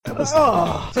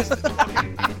Oh.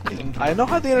 I know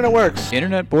how the internet works.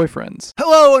 Internet Boyfriends.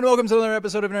 Hello and welcome to another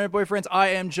episode of Internet Boyfriends. I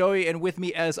am Joey, and with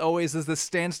me as always is the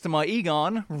stands to my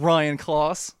Egon, Ryan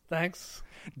Kloss. Thanks.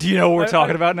 Do you know what we're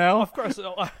talking about now? Of course,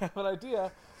 I have an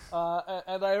idea.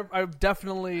 And I'm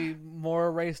definitely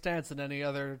more Ray Stantz than any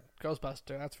other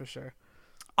Ghostbuster, that's for sure.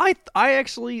 I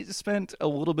actually spent a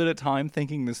little bit of time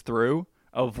thinking this through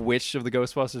of which of the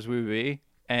Ghostbusters we would be,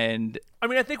 and I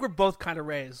mean, I think we're both kind of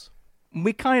Rays.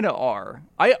 we kind of are.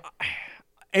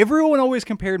 Everyone always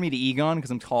compared me to Egon because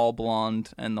I'm tall,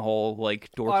 blonde, and the whole like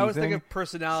dorky Well, I was thing. thinking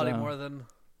personality more than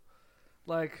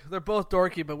like they're both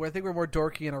dorky, but I think we're more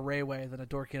dorky in a Ray way than a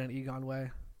dorky in an Egon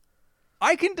way.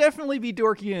 I can definitely be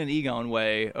dorky in an Egon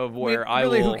way of where I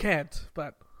really will... who can't,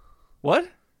 but What?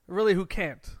 really who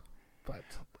can't, but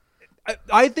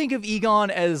I think of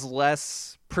Egon as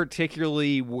less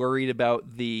particularly worried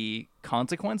about the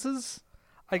consequences.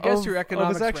 I guess of your his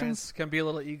economics actions rants can be a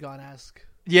little Egon-esque.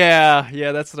 Yeah,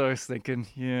 that's what I was thinking.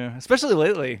 Yeah, especially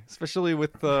lately, especially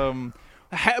with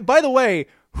by the way,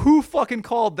 who fucking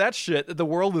called that shit that the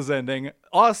world is ending?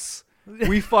 Us.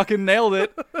 We fucking nailed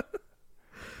it.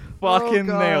 Fucking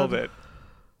God. nailed it.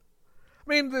 I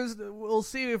mean, we'll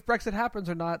see if Brexit happens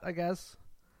or not, I guess.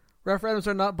 Referendums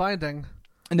are not binding.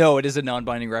 No, it is a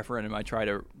non-binding referendum. I try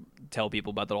to tell people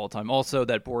about that all the time. Also,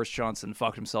 that Boris Johnson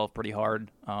fucked himself pretty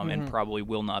hard and probably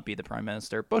will not be the prime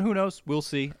minister. But who knows? We'll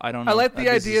see. I don't know. I like the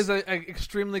idea as an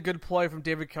extremely good ploy from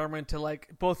David Cameron to like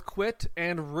both quit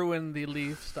and ruin the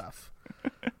leave stuff.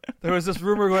 There was this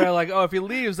rumor going like, oh, if he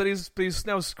leaves, then he's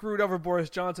now screwed over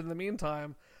Boris Johnson in the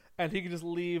meantime, and he can just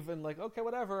leave and like, okay,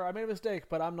 whatever, I made a mistake,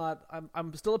 but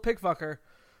I'm still a pig fucker,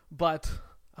 but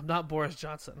I'm not Boris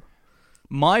Johnson.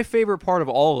 My favorite part of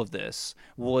all of this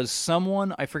was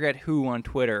someone, I forget who on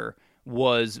Twitter,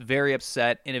 was very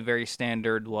upset in a very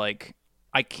standard, like,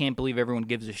 I can't believe everyone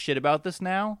gives a shit about this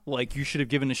now. Like, you should have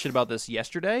given a shit about this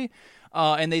yesterday.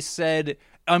 And they said,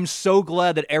 I'm so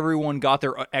glad that everyone got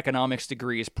their economics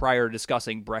degrees prior to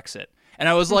discussing Brexit. And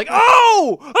I was like,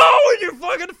 oh, in your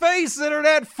fucking face,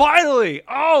 internet, finally.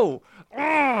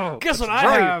 Guess what I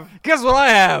have? Guess what I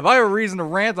have? I have a reason to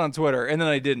rant on Twitter. And then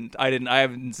I didn't. I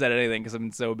haven't said anything because I've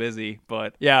been so busy.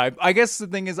 But yeah, I guess the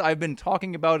thing is I've been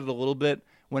talking about it a little bit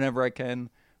whenever I can.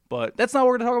 But that's not what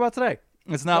we're going to talk about today.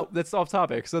 It's not. That's off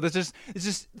topic. So it's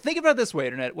just think about it this way,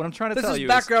 internet. What I'm trying to tell you is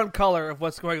background color of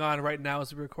what's going on right now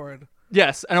as we record.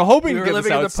 Yes, and I'm hoping to We're get this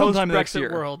living in out the sometime next year.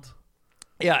 post-Brexit world.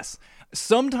 Yes.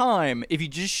 Sometime, if you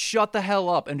just shut the hell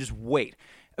up and just wait,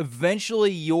 eventually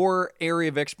your area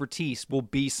of expertise will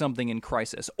be something in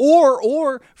crisis.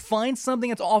 Or find something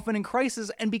that's often in crisis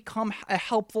and become a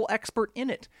helpful expert in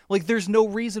it. Like, there's no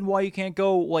reason why you can't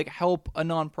go, like, help a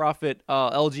nonprofit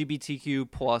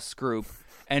LGBTQ plus group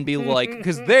and be like,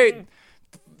 because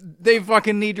they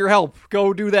fucking need your help.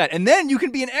 Go do that. And then you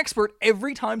can be an expert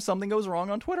every time something goes wrong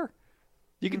on Twitter.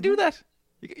 You can do that.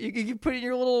 You can put it in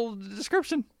your little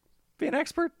description. Be an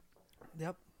expert.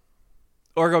 Yep.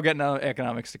 Or go get an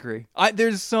economics degree.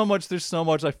 There's so much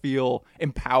I feel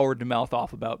empowered to mouth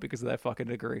off about because of that fucking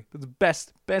degree. It's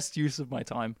the best use of my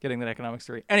time, getting that economics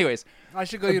degree. Anyways. I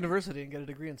should go to university and get a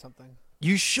degree in something.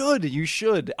 You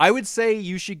should. I would say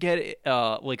you should get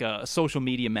like a social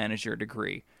media manager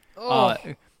degree.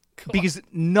 Because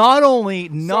not only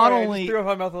I threw up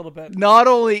my mouth a little bit. Not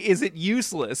only is it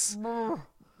useless,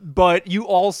 but you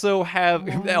also have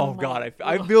oh god,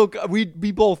 I feel we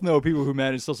both know people who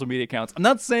manage social media accounts. I'm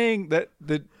not saying that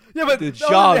the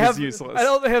job is useless. I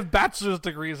know they have bachelor's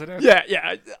degrees in it.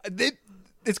 Yeah.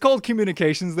 It's called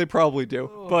communications. They probably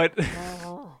do, but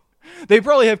they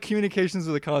probably have communications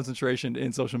with a concentration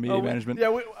in social media management. Yeah,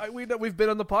 we've been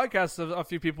on the podcast of a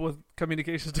few people with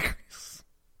communications degrees.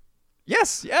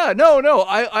 Yes, yeah, no,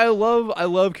 I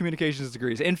love communications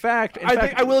degrees. In fact, I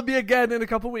think I will be again in a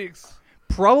couple weeks.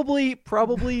 Probably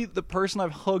the person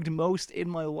I've hugged most in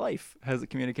my life has a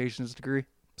communications degree.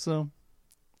 So,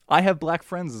 I have black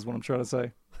friends, is what I'm trying to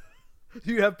say.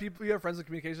 You have friends with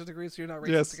communications degrees, so you're not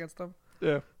racist against them?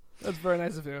 Yeah. That's very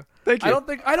nice of you. Thank you.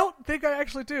 I don't think I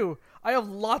actually do. I have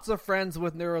lots of friends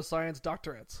with neuroscience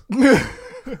doctorates.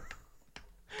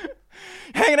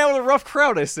 Hanging out with a rough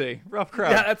crowd, I see. Rough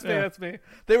crowd. Yeah, that's me.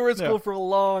 They were in school for a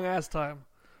long ass time.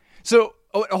 So,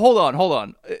 hold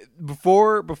on.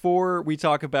 Before we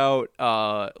talk about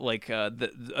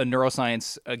the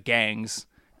neuroscience gangs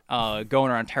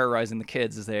going around terrorizing the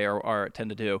kids as they tend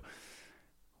to do,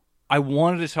 I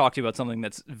wanted to talk to you about something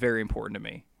that's very important to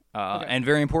me and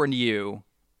very important to you,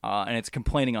 and it's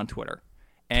complaining on Twitter.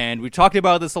 And we talked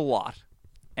about this a lot,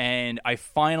 and I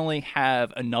finally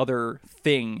have another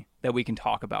thing that we can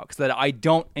talk about because I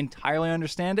don't entirely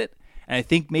understand it, and I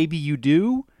think maybe you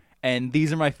do. and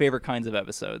these are my favorite kinds of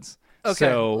episodes. Okay,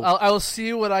 So I'll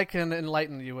see what I can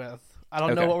enlighten you with. I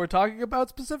don't know Okay. what we're talking about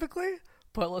specifically,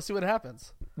 but let's see what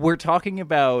happens. we're talking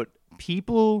about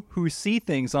people who see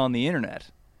things on the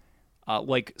internet,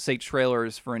 like, say,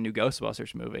 trailers for a new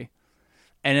Ghostbusters movie,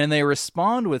 and then they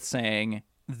respond with saying,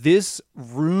 "This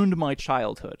ruined my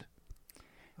childhood."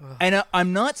 And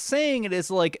I'm not saying it as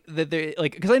like that they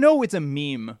like, because I know it's a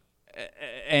meme,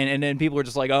 and then people are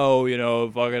just like,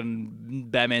 oh, fucking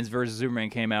Batman's versus Superman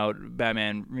came out,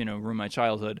 Batman, ruined my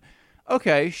childhood.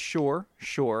 Okay, sure.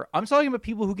 I'm talking about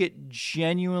people who get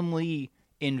genuinely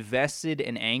invested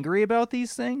and angry about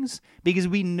these things, because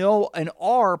we know and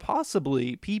are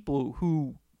possibly people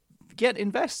who get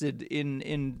invested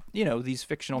in these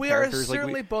fictional We are characters.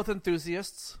 certainly both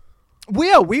enthusiasts.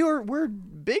 We're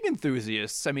big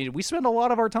enthusiasts. I mean, we spend a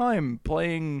lot of our time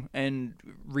playing and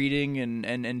reading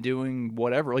and doing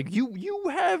whatever. Like you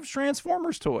have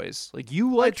Transformers toys. Like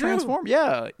you like do. Transform.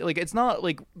 Yeah. Like it's not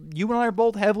like you and I are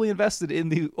both heavily invested in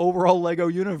the overall Lego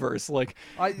universe. Like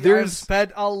I've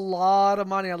spent a lot of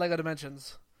money on Lego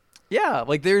Dimensions. yeah,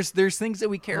 like there's things that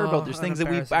we care about. There's an things that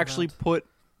we've embarrassing actually event. put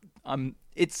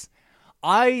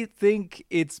I think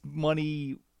it's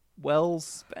money well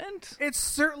spent. It's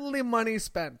certainly money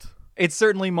spent. It's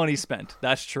certainly money spent.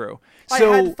 That's true. I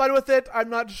So had fun with it. I'm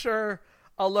not sure.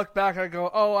 I'll look back and go,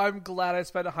 oh, I'm glad I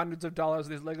spent hundreds of dollars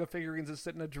on these Lego figurines that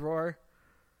sit in a drawer.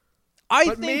 I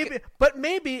But think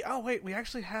maybe. Oh wait, we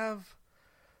actually have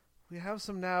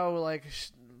some now like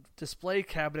display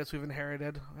cabinets we've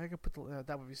inherited. I could put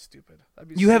that would be stupid. That'd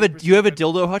be you have a super stupid.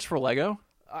 dildo hutch for Lego.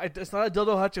 It's not a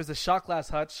dildo hutch. It's a shot glass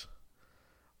hutch,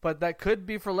 but that could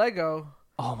be for Lego.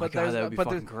 Oh my But god, that would be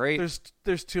fucking great.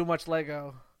 There's too much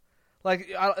Lego. Like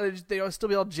they'll still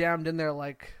be all jammed in there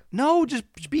like No, just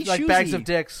be like choosy. bags of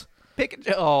dicks. Pick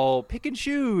and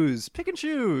choose.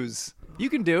 You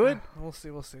can do it. We'll see.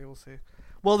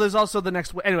 Well, there's also the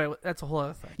next. Anyway, that's a whole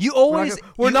other thing. You always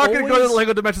We're not going to go to the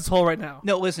Lego Dimensions hole right now.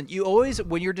 No, listen. You always,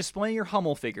 when you're displaying your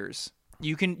Hummel figures,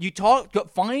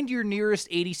 find your nearest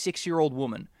 86-year-old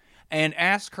woman and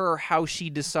ask her how she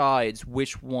decides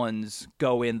which ones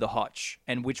go in the hutch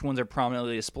and which ones are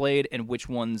prominently displayed and which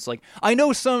ones, like, I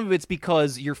know some of it's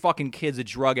because your fucking kid's a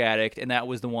drug addict and that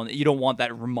was the one that you don't want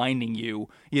that reminding you,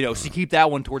 so you keep that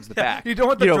one towards the back. You don't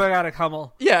want the drug addict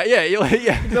Hummel. Yeah.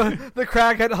 The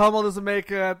crackhead Hummel doesn't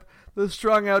make it. The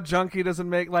strung out junkie doesn't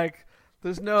make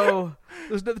There's no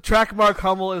the track mark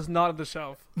Hummel is not on the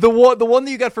shelf. The one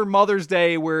that you got for Mother's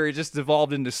Day where it just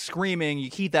evolved into screaming, you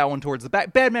keep that one towards the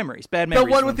back. Bad memories. The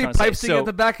one with the pipe sticking at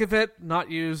the back of it, not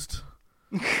used.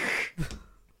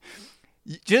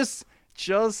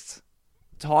 Just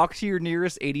talk to your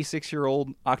nearest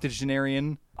 86-year-old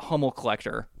octogenarian Hummel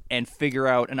collector and figure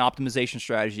out an optimization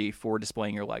strategy for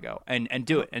displaying your Lego. And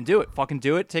do it. Fucking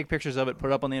do it. Take pictures of it. Put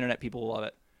it up on the internet. People will love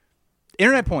it.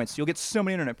 Internet points. You'll get so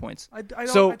many internet points. I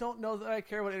don't know that I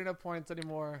care about internet points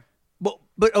anymore.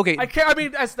 But okay. I care. I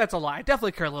mean, that's a lie. I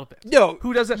definitely care a little bit. No.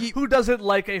 Who doesn't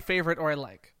like a favorite or a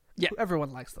like? Yeah.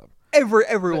 Everyone likes them.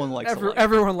 Everyone likes them.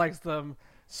 Everyone likes them.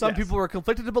 Some Yes. people are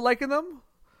conflicted about liking them,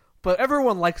 but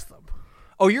everyone likes them.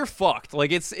 Oh, you're fucked.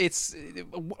 Like it's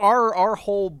our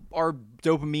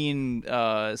dopamine,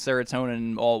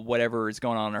 serotonin, all whatever is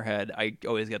going on in our head. I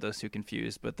always get those two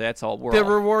confused, but that's all. The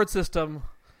reward system.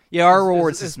 Yeah, our is-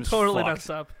 reward is system is totally fucked.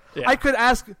 messed up. Yeah. I could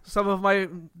ask some of my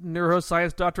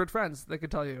neuroscience doctorate friends. They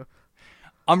could tell you.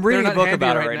 I'm reading They're a not book handy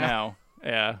about it right right now.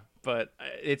 Yeah, but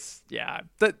it's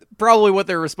probably what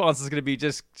their response is going to be.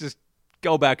 Just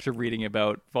go back to reading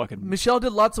about fucking. Michelle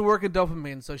did lots of work in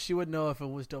dopamine, so she would know if it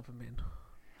was dopamine.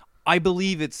 I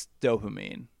believe it's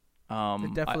dopamine.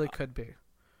 It definitely could be.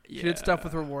 Yeah. She did stuff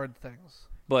with reward things.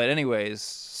 But anyways,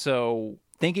 so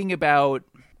thinking about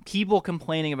people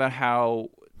complaining about how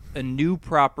a new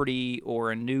property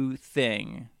or a new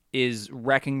thing is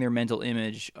wrecking their mental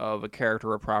image of a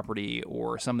character or property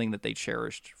or something that they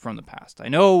cherished from the past. I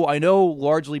know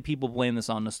largely people blame this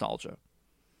on nostalgia.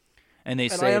 And they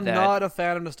say I am that not a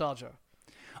fan of nostalgia.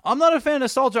 I'm not a fan of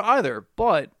nostalgia either,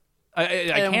 but I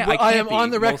can't I am be,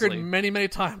 on the record mostly. many, many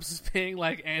times as being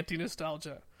like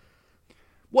anti-nostalgia.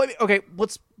 Well, okay,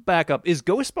 let's back up. Is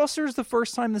Ghostbusters the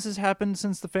first time this has happened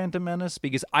since The Phantom Menace?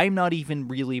 Because I'm not even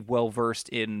really well versed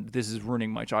in this is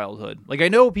ruining my childhood. Like, I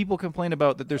know people complain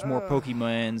about that there's more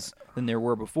Pokemons than there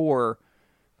were before,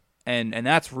 and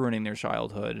that's ruining their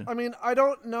childhood. I mean, I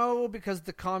don't know because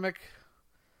the comic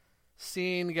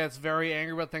scene gets very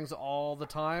angry about things all the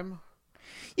time.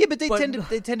 Yeah, but they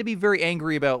tend to be very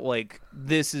angry about, like,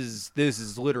 this is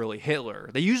literally Hitler.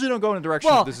 They usually don't go in the direction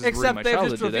Well, of this is ruining my except they've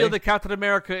childhood, just do they? revealed that Captain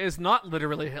America is not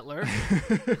literally Hitler.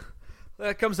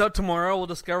 That comes out tomorrow. We'll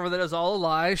discover that it's all a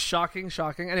lie. Shocking,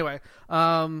 shocking. Anyway,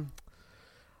 I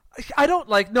don't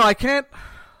like. No, I can't.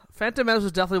 Phantom Menace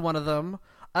was definitely one of them.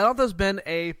 I don't know if there's been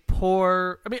a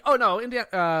poor. I mean, oh no,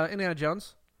 Indiana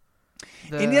Jones.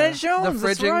 Indiana Jones. The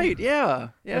That's right. Yeah.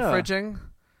 The fridging.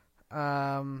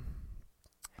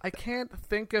 I can't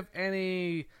think of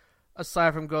any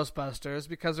aside from Ghostbusters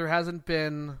because there hasn't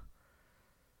been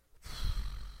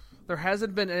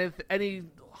any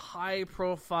high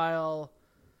profile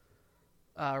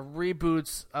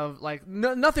reboots of like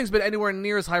nothing's been anywhere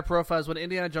near as high profile as when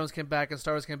Indiana Jones came back and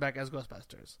Star Wars came back as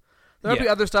Ghostbusters. There'll be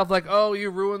other stuff like, oh, you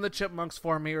ruined the Chipmunks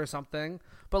for me or something.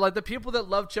 But like the people that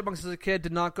loved Chipmunks as a kid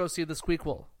did not go see the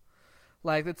Squeakquel.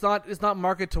 Like it's not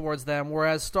marketed towards them.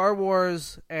 Whereas Star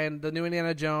Wars and the new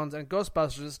Indiana Jones and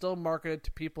Ghostbusters is still marketed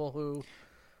to people who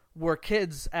were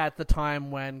kids at the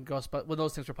time when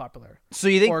those things were popular. So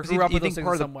you think, or grew up with those things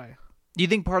in some way. Do you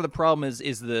think part of the problem is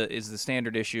the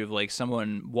standard issue of like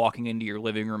someone walking into your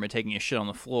living room and taking a shit on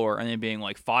the floor and then being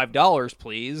like $5,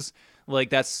 please? Like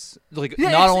that's like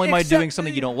not only am I doing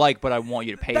something you don't like, but I want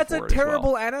you to pay for it. That's a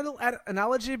terrible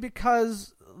analogy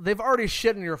because they've already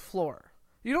shit on your floor.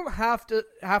 You don't have to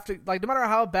like no matter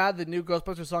how bad the new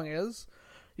Ghostbusters song is,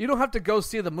 you don't have to go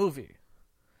see the movie.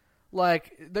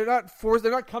 Like they're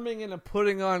not coming in and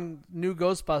putting on new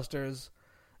Ghostbusters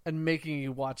and making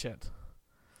you watch it.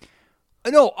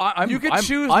 No, you could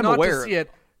choose I'm not aware. to see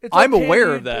it. It's I'm okay.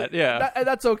 aware of that. Yeah,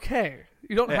 that's okay.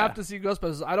 You don't have to see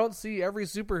Ghostbusters. I don't see every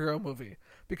superhero movie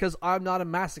because I'm not a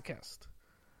masochist.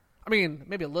 I mean,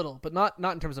 maybe a little, but not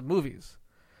in terms of movies.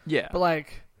 Yeah, but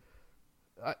like,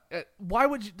 why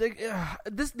would you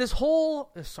this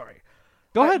whole? Sorry,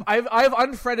 go ahead. I've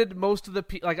unfriended most of the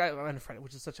people. Like I've unfriended,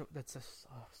 which is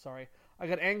sorry. I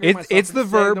got angry. It's the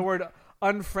verb. The word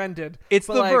unfriended. It's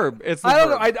the verb. It's the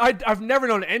verb. I don't know. I've never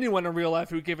known anyone in real life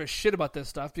who gave a shit about this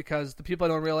stuff because the people I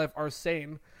know in real life are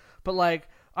sane. But like,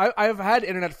 I've had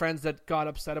internet friends that got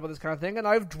upset about this kind of thing, and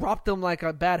I've dropped them like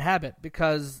a bad habit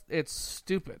because it's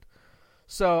stupid.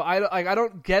 So I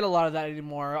don't get a lot of that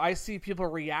anymore. I see people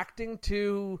reacting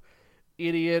to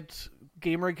idiot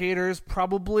Gamergaters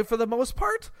probably for the most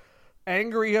part,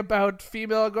 angry about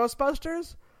female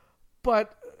Ghostbusters,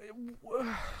 but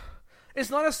it's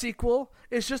not a sequel.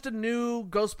 It's just a new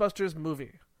Ghostbusters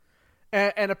movie.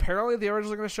 And apparently the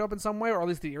originals are going to show up in some way, or at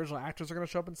least the original actors are going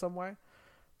to show up in some way.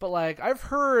 But like I've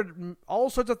heard all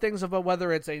sorts of things about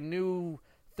whether it's a new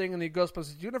thing in the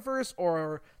Ghostbusters universe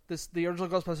or the original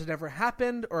Ghostbusters never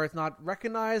happened or it's not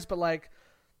recognized. But like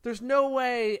there's no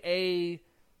way a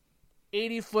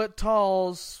 80-foot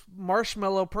tall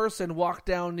marshmallow person walked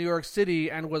down New York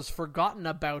City and was forgotten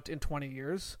about in 20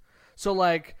 years. So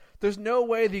like there's no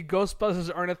way the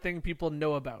Ghostbusters aren't a thing people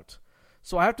know about.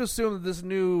 So I have to assume that this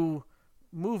new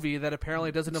movie that apparently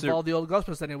doesn't involve the old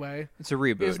Ghostbusters anyway. It's a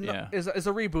reboot, is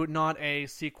a reboot, not a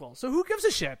sequel. So who gives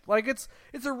a shit? Like it's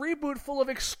a reboot full of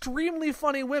extremely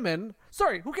funny women.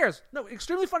 Sorry, who cares? No,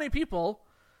 extremely funny people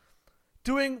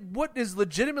doing what is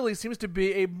legitimately seems to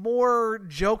be a more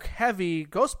joke-heavy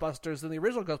Ghostbusters than the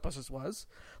original Ghostbusters was.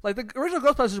 Like the original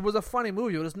Ghostbusters was a funny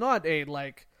movie. It was not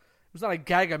a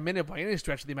gag a minute by any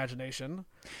stretch of the imagination.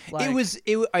 Like,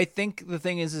 I think the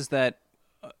thing is that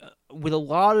with a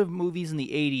lot of movies in the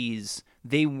 80s,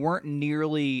 they weren't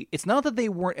nearly... It's not that they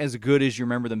weren't as good as you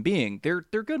remember them being. They're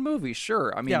good movies,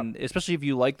 sure. I mean, especially if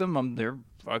you like them, they're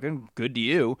fucking good to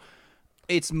you.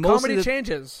 It's mostly... Comedy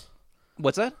changes.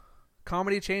 What's that?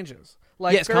 Comedy changes.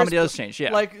 Like yes, comedy does change,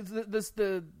 yeah. Like,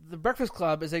 the Breakfast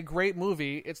Club is a great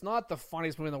movie. It's not the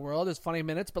funniest movie in the world. It's funny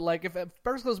minutes, but like if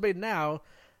Breakfast Club was made now,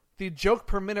 the joke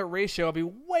per minute ratio will be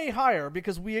way higher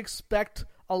because we expect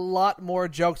a lot more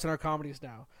jokes in our comedies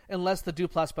now, unless the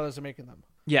Duplass brothers are making them.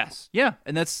 Yes, yeah,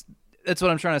 and that's what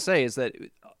I'm trying to say is that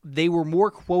they were more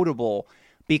quotable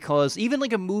because even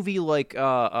like a movie like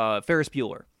Ferris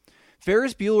Bueller.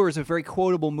 Ferris Bueller is a very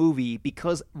quotable movie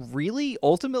because really,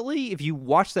 ultimately, if you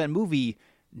watch that movie,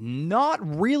 not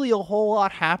really a whole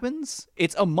lot happens.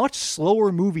 It's a much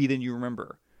slower movie than you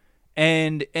remember,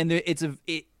 and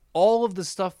all of the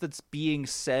stuff that's being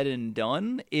said and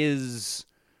done is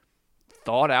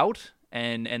thought out,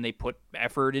 and they put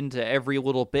effort into every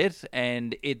little bit,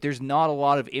 and there's not a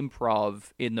lot of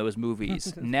improv in those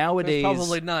movies. Nowadays, there's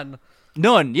probably none.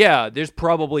 None, yeah, there's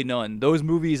probably none. Those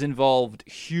movies involved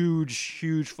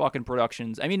huge fucking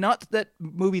productions. I mean, not that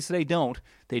movies today don't.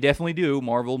 They definitely do.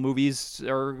 Marvel movies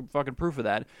are fucking proof of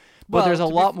that. But there's a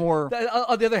lot more...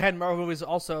 On the other hand, Marvel movies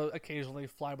also occasionally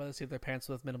fly by the seat of their pants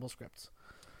with minimal scripts.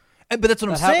 But that's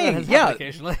what I'm saying. Yeah,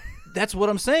 occasionally. That's what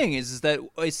I'm saying is that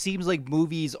it seems like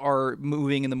movies are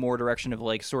moving in the more direction of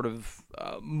like sort of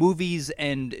movies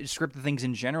and scripted things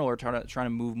in general are trying to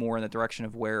move more in the direction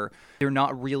of where they're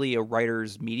not really a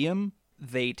writer's medium.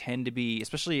 They tend to be,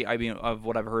 especially of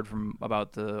what I've heard from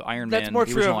about the Iron Man. That's more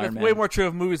the true. original That's Iron Man. way more true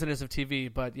of movies than it is of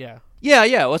TV. But yeah. Yeah,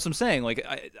 that's what I'm saying. Like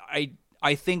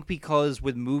I think because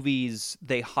with movies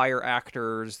they hire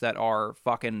actors that are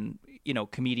fucking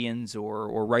comedians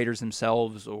or writers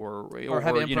themselves or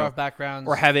have improv backgrounds.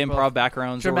 Or have improv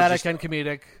backgrounds. Dramatic and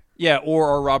comedic. Yeah, or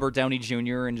are Robert Downey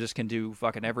Jr. and just can do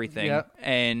fucking everything. Yeah.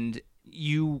 And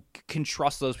you can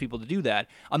trust those people to do that.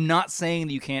 I'm not saying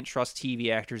that you can't trust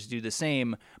TV actors to do the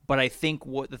same, but I think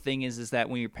what the thing is that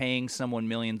when you're paying someone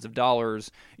millions of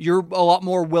dollars, you're a lot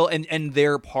more and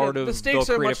they're part of the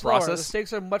creative process. Lower. The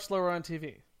stakes are much lower on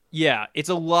TV. Yeah, it's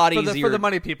a lot easier for the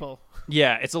money people.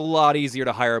 Yeah, it's a lot easier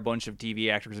to hire a bunch of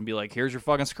TV actors and be like, "Here's your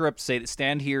fucking script.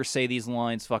 Stand here, say these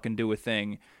lines, fucking do a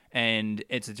thing." And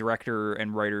it's a director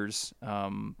and writers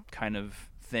kind of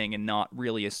thing, and not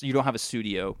really you don't have a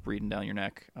studio breathing down your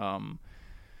neck.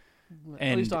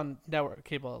 At least on network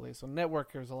cable, at least on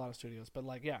network, there's a lot of studios. But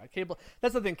cable.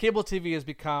 That's the thing. Cable TV has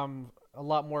become a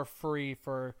lot more free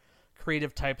for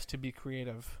creative types to be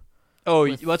creative. Oh,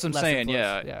 that's what I'm saying.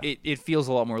 Influence. Yeah. It feels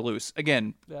a lot more loose.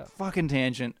 Again, fucking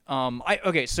tangent.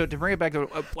 Okay, so to bring it back to,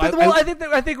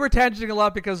 I think we're tangenting a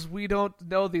lot because we don't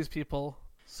know these people,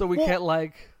 so we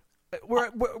can't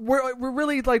we're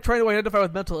really like trying to identify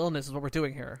with mental illness is what we're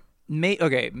doing here.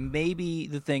 Maybe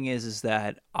the thing is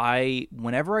that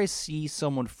whenever I see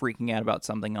someone freaking out about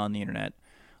something on the internet,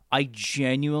 I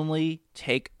genuinely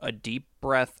take a deep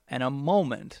breath and a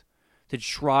moment to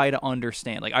try to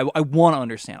understand. Like I want to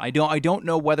understand. I don't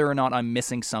know whether or not I'm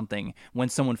missing something when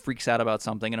someone freaks out about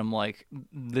something, and I'm like,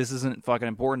 this isn't fucking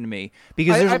important to me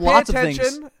because there's lots of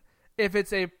things. If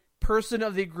it's a person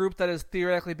of the group that is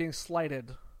theoretically being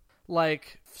slighted,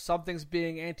 like something's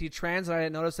being anti-trans and I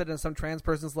didn't notice it, and some trans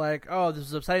person's like, "Oh, this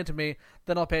is upsetting to me,"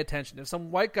 then I'll pay attention. If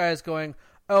some white guy is going,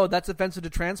 "Oh, that's offensive to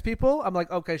trans people," I'm like,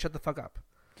 "Okay, shut the fuck up."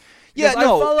 Yeah,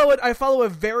 no. I follow a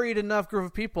varied enough group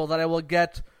of people that I will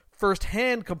get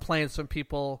first-hand complaints from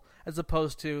people as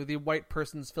opposed to the white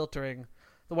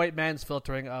man's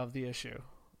filtering of the issue,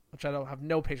 which I don't have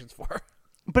no patience for.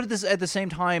 But at the same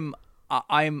time,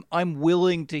 I'm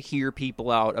willing to hear people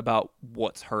out about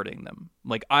what's hurting them.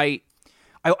 Like I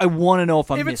want to know if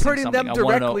I'm missing something. If it's hurting them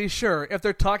directly, sure. If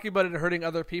they're talking about it and hurting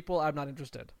other people, I'm not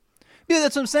interested. Yeah,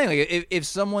 that's what I'm saying. Like if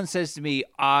someone says to me,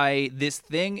 this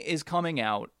thing is coming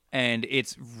out and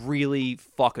it's really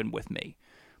fucking with me.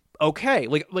 Okay,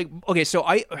 okay. So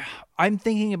I'm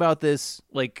thinking about this.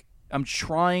 Like I'm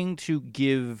trying to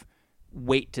give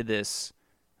weight to this,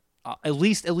 at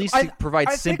least to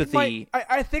provide sympathy.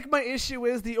 I think my issue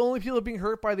is the only people being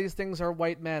hurt by these things are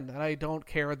white men, and I don't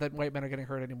care that white men are getting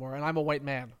hurt anymore. And I'm a white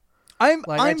man. I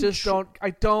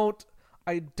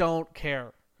don't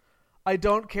care. I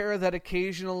don't care that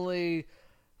occasionally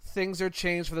things are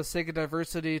changed for the sake of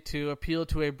diversity to appeal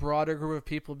to a broader group of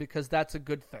people because that's a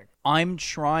good thing. I'm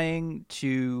trying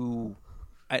to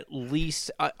at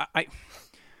least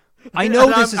I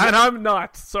know this is, and I'm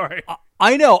not. Sorry.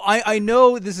 I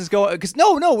know this is going because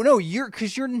no,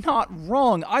 you're not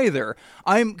wrong either.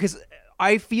 Because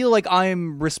I feel like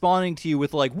I'm responding to you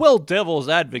with like, well, devil's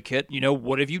advocate,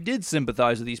 what if you did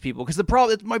sympathize with these people? Because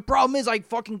my problem is I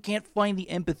fucking can't find the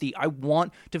empathy. I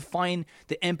want to find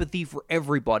the empathy for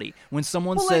everybody. When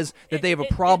someone says that they have a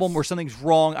problem or something's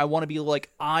wrong, I want to be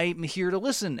like, I'm here to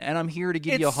listen and I'm here to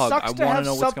give you a hug. I want to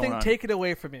know what's going on. Something taken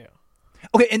away from you.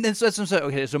 Okay, and then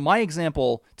so my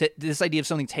example to this idea of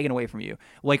something taken away from you,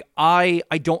 like I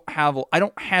don't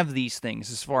have these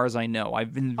things as far as I know.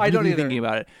 I've been really thinking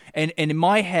about it, and in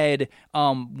my head,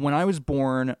 when I was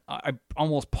born, I'm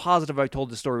almost positive I've told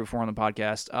this story before on the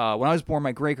podcast. When I was born,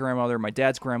 my great grandmother, my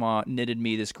dad's grandma, knitted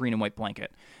me this green and white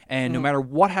blanket, and no matter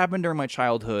what happened during my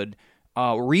childhood.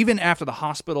 Or even after the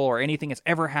hospital or anything that's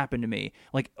ever happened to me,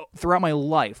 like throughout my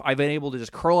life, I've been able to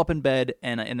just curl up in bed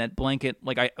and that blanket,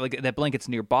 that blanket's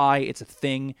nearby. It's a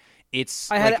thing.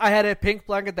 I had a pink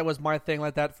blanket that was my thing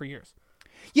like that for years.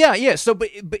 Yeah. So, but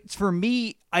for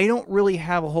me, I don't really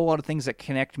have a whole lot of things that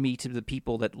connect me to the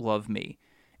people that love me,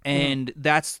 and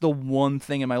that's the one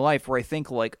thing in my life where I think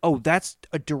like, oh, that's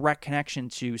a direct connection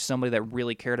to somebody that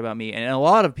really cared about me, and a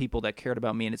lot of people that cared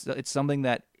about me, and it's something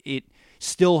that it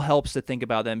still helps to think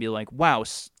about that and be like, wow,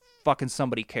 fucking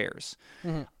somebody cares.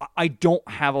 Mm-hmm. I don't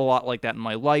have a lot like that in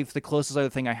my life. The closest other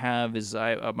thing I have is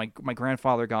my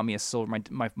grandfather got me a silver.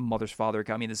 My mother's father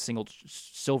got me this single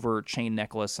silver chain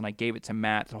necklace, and I gave it to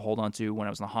Matt to hold on to when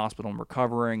I was in the hospital and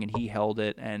recovering, and he held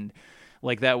it, and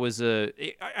like that was I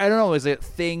don't know, is a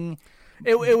thing.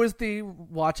 It was the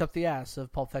watch up the ass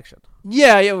of Pulp Fiction.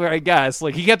 Yeah, I guess.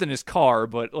 Like, he kept it in his car,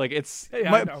 but like it's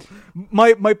Yeah, I know.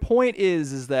 my point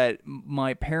is that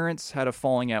my parents had a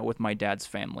falling out with my dad's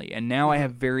family, and now I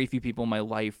have very few people in my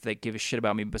life that give a shit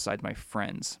about me besides my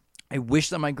friends. I wish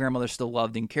that my grandmother still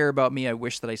loved and cared about me. I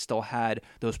wish that I still had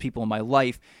those people in my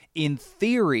life. In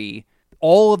theory,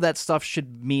 all of that stuff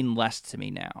should mean less to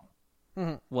me now.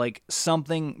 Like,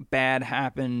 something bad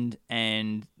happened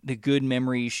and the good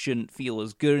memories shouldn't feel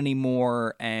as good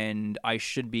anymore, and I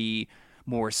should be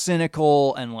more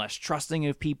cynical and less trusting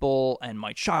of people, and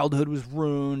my childhood was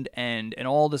ruined and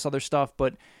all this other stuff.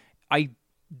 But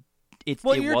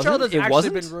Your child has actually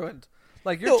been ruined.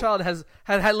 Like, your child has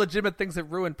had legitimate things that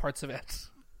ruined parts of it.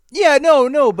 Yeah,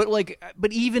 no,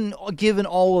 but even given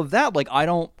all of that, like, I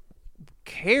don't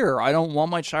care. I don't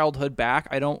want my childhood back.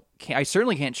 I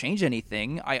certainly can't change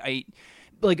anything.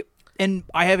 And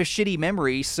I have a shitty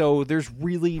memory, so there's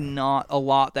really not a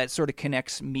lot that sort of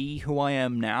connects me who I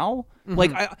am now.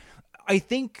 Like, I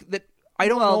think that I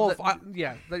don't know if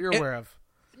that you're aware of.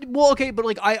 Well, okay, but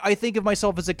like I think of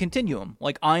myself as a continuum.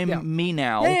 Like, I'm me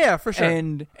now. Yeah, for sure.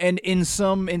 And in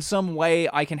some way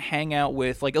I can hang out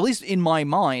with, like, at least in my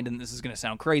mind, and this is going to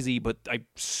sound crazy, but I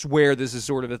swear this is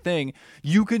sort of a thing.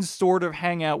 You can sort of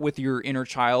hang out with your inner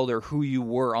child or who you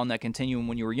were on that continuum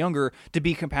when you were younger to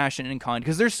be compassionate and kind,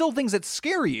 because there's still things that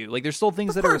scare you. Like, there's still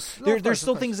things there's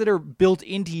still things that are built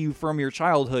into you from your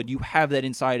childhood. You have that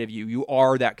inside of you. You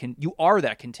are that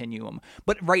continuum.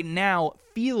 But right now,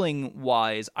 feeling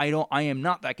wise, I am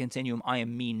not that continuum. I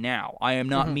am me now. I am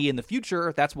not me in the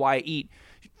future. That's why I eat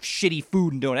shitty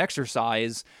food and don't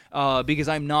exercise, because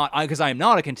I am not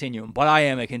a continuum, but I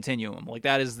am a continuum. Like,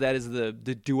 that is the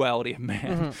duality of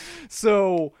man.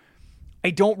 So I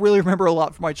don't really remember a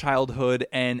lot from my childhood,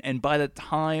 and by the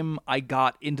time I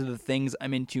got into the things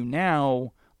I'm into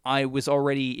now, I was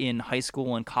already in high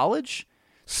school and college.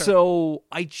 Sure. So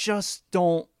I just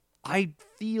don't. I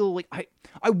feel like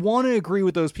I want to agree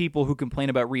with those people who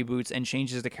complain about reboots and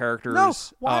changes to characters. No,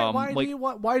 why do you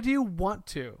want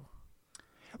to?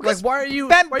 Like, why are you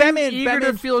eager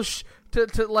to feel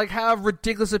to like have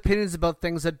ridiculous opinions about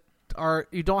things that are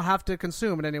you don't have to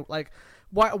consume in any like.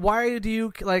 Why do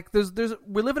you like?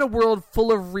 We live in a world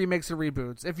full of remakes and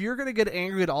reboots. If you're gonna get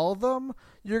angry at all of them,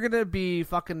 you're gonna be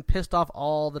fucking pissed off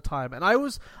all the time. And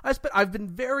I've been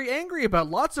very angry about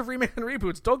lots of remakes and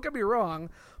reboots. Don't get me wrong,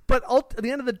 but at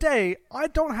the end of the day, I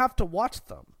don't have to watch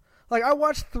them. Like, I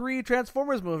watched 3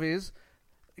 Transformers movies,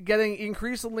 getting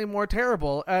increasingly more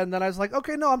terrible, and then I was like,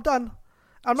 okay, no, I'm done.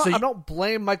 I don't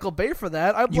blame Michael Bay for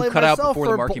that. I blame myself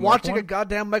for watching a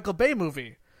goddamn Michael Bay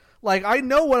movie. Like, I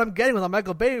know what I'm getting with a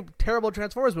Michael Bay terrible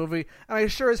Transformers movie, and I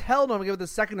sure as hell don't give it the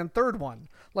second and third one.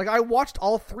 Like, I watched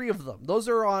all 3 of them. Those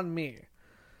are on me.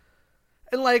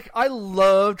 And, like, I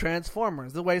love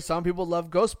Transformers, the way some people love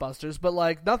Ghostbusters, but,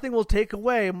 like, nothing will take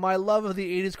away my love of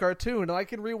the 80s cartoon, and I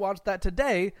can rewatch that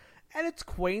today, and it's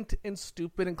quaint and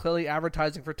stupid and clearly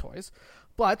advertising for toys,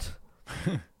 but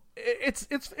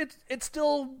it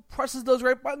still presses those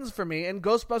right buttons for me. And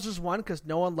Ghostbusters 1, because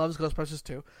no one loves Ghostbusters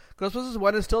 2, Ghostbusters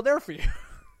 1 is still there for you.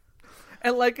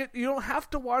 And, like, you don't have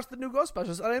to watch the new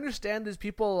Ghostbusters. And I understand these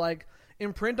people, like,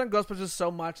 imprint on Ghostbusters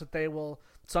so much that they will.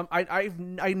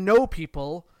 I know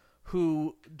people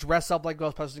who dress up like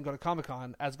Ghostbusters and go to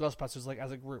Comic-Con as Ghostbusters, like,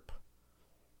 as a group.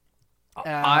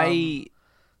 I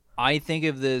think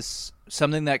of this,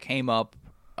 something that came up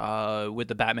with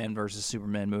the Batman versus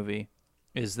Superman movie,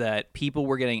 is that people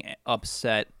were getting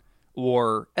upset,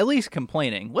 or at least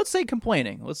complaining. Let's say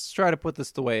complaining. Let's try to put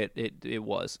this the way it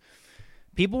was.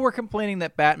 People were complaining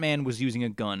that Batman was using a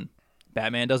gun.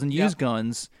 Batman doesn't use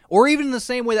guns. Or even in the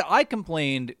same way that I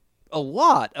complained a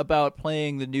lot about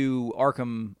playing the new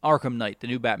Arkham Knight, the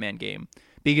new Batman game,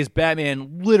 because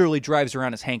Batman literally drives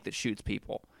around as Hank that shoots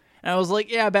people. And I was like,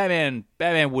 yeah, Batman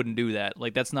wouldn't do that.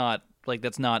 Like, that's not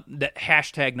that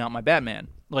hashtag not my Batman.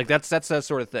 Like, that's that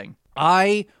sort of thing.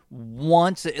 I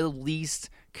want to at least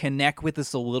connect with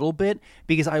this a little bit,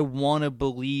 because I want to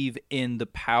believe in the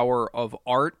power of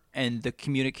art and the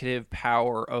communicative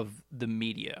power of the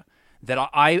media. That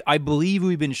I believe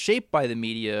we've been shaped by the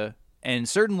media, and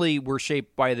certainly we're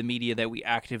shaped by the media that we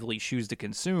actively choose to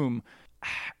consume.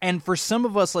 And for some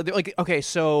of us, like okay,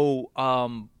 so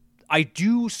I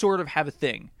do sort of have a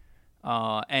thing,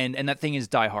 and that thing is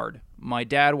Die Hard. My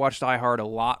dad watched Die Hard a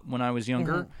lot when I was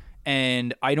younger,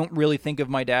 and I don't really think of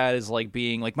my dad as like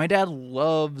being like, my dad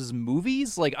loves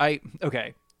movies. Like, I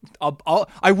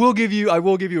will give you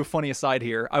a funny aside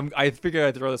here. I figured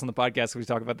I'd throw this on the podcast because we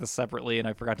talk about this separately, and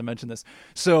I forgot to mention this.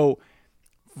 So,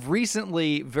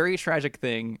 recently, very tragic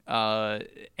thing.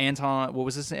 Anton, what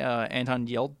was this? Anton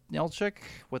Yelchin?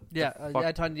 What? Yeah, the fuck?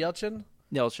 Anton Yelchin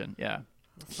Yelchin. Yeah.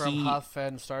 from Huff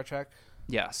and Star Trek.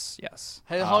 Yes.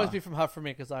 Hey, it'll always be from Huff for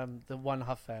me because I'm the one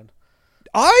Huff fan.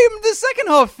 I am the second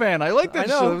Huff fan. I like that I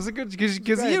know. show. It was a good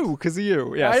because of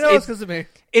you. Yes. I know it's because of me.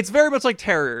 It's very much like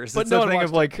Terriers. But It's no a one thing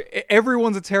of watched like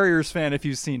everyone's a Terriers fan if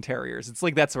you've seen Terriers. It's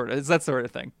like that sort of. It's that sort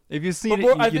of thing. If you've seen But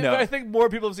it, more, you know. I think more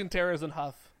people have seen Terrors than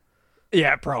Huff.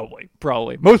 Yeah, probably.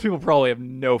 Most people probably have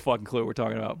no fucking clue what we're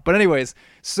talking about. But anyways,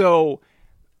 so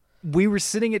we were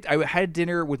I had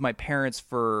dinner with my parents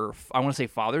for, I want to say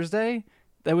Father's Day.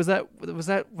 Was that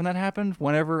when that happened?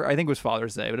 Whenever, I think it was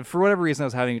Father's Day. But for whatever reason, I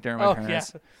was having dinner with my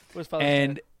parents. Yeah. It was Father's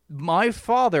And Day. my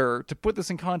father, to put this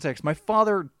in context, my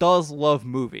father does love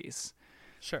movies.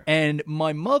 Sure. And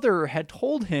my mother had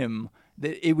told him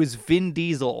that it was Vin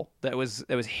Diesel that was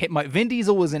hit. Vin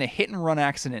Diesel was in a hit and run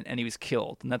accident and he was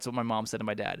killed, and that's what my mom said to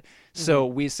my dad. So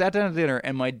we sat down at dinner,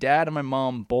 and my dad and my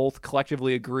mom both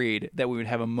collectively agreed that we would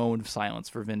have a moment of silence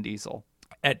for Vin Diesel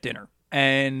at dinner,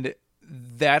 and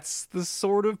that's the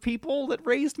sort of people that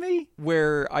raised me.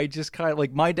 Where I just kind of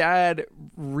like, my dad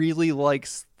really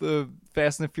likes the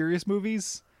Fast and the Furious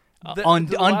movies on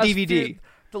DVD.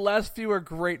 The last few are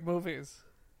great movies.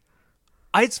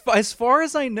 As far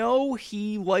as I know,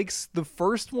 he likes the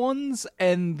first ones,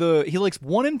 and he likes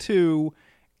 1 and 2.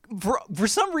 For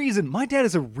some reason, my dad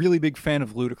is a really big fan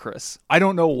of Ludacris. I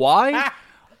don't know why.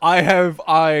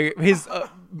 His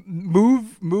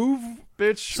move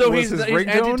bitch. So was he's his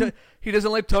ringtone. he doesn't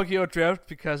like Tokyo Drift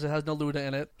because it has no Luda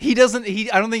in it. He doesn't.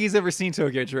 I don't think he's ever seen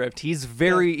Tokyo Drift. He's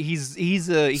very.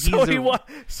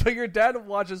 So your dad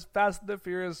watches Fast and the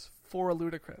Furious for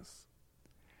Ludacris.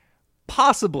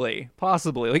 Possibly.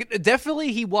 Like,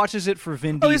 definitely, he watches it for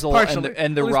Vin Diesel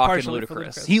and the Rock and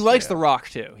Ludacris. He likes the Rock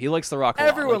too. He likes the Rock.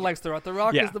 Everyone likes the Rock. The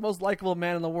Rock Yeah. is the most likable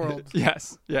man in the world.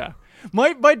 Yes, yeah.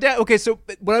 My dad. Okay, so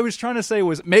what I was trying to say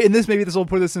was, and this will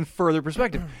put this in further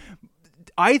perspective.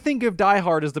 I think of Die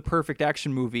Hard as the perfect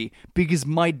action movie because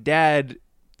my dad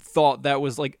thought that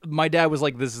was like,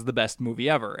 this is the best movie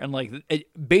ever. And like,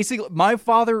 basically, my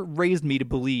father raised me to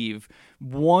believe,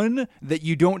 one, that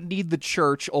you don't need the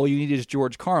church, all you need is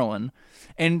George Carlin,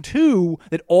 and two,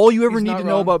 that all you ever He's need not to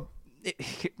know wrong.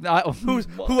 about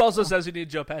Who also says you need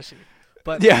Joe Pesci?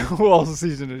 But yeah, who also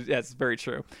sees it? Yes, very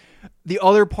true. The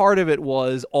other part of it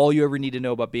was, all you ever need to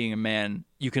know about being a man,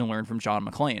 you can learn from John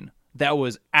McClane. That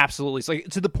was absolutely, like,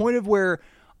 to the point of where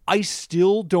I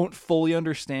still don't fully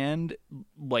understand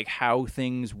like how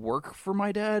things work for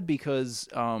my dad, because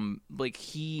like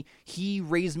he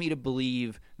raised me to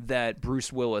believe that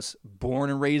Bruce Willis, born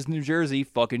and raised in New Jersey,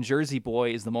 fucking Jersey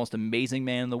boy, is the most amazing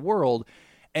man in the world,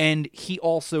 and he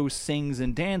also sings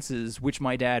and dances, which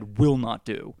my dad will not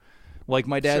do. Like,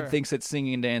 my dad Sure. thinks that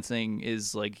singing and dancing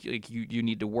is like you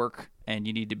need to work, and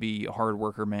you need to be a hard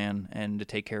worker, man, and to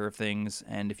take care of things.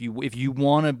 And if you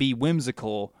want to be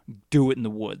whimsical, do it in the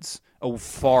woods,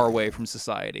 far away from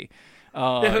society.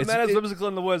 if a man is whimsical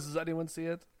in the woods, does anyone see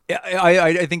it?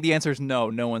 I think the answer is no.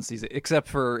 No one sees it except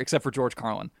for George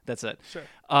Carlin. That's it. Sure.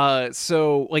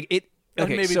 So like it.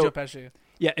 Okay, And maybe so, Joe Pesci.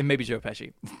 Yeah, and maybe Joe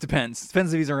Pesci. Depends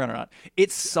if he's around or not.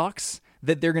 It sucks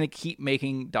that they're going to keep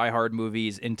making Die Hard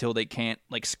movies until they can't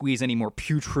like squeeze any more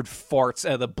putrid farts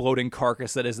out of the bloating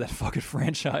carcass that is that fucking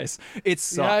franchise. It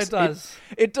sucks. Yeah, it does.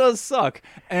 It does suck.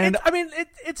 And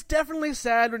It's definitely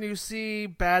sad when you see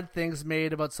bad things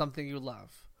made about something you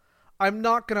love. I'm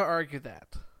not going to argue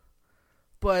that.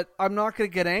 But I'm not going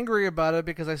to get angry about it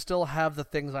because I still have the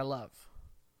things I love.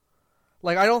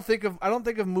 Like, I don't think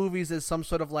of movies as some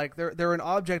sort of like they're an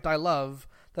object I love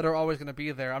that are always going to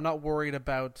be there. I'm not worried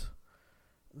about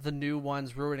the new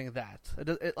ones ruining that.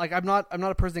 I'm not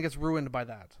a person that gets ruined by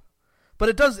that. But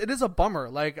it is a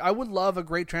bummer. Like, I would love a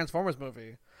great Transformers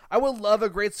movie. I would love a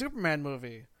great Superman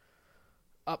movie.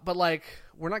 But like,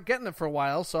 we're not getting it for a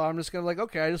while, so I'm just gonna like,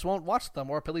 okay, I just won't watch them,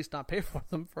 or at least not pay for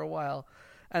them for a while.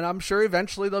 And I'm sure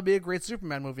eventually there'll be a great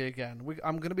Superman movie again.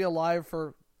 I'm gonna be alive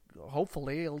for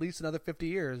hopefully at least another 50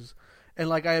 years. And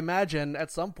like, I imagine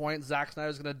at some point Zack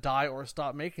Snyder's gonna die or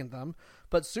stop making them.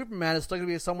 But Superman is still gonna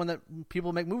be someone that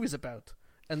people make movies about,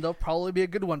 and there'll probably be a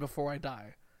good one before I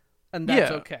die, and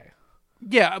that's okay.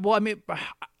 Yeah, well, I mean,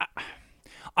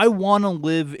 I want to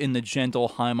live in the gentle,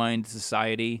 high-minded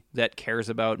society that cares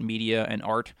about media and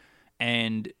art,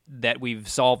 and that we've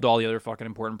solved all the other fucking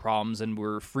important problems, and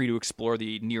we're free to explore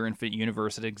the near-infinite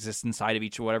universe that exists inside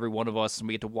of every one of us, and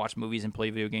we get to watch movies and play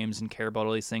video games and care about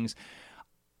all these things.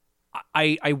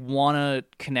 I want to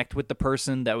connect with the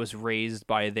person that was raised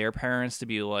by their parents to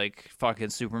be like,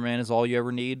 fucking Superman is all you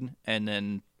ever need, and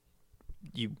then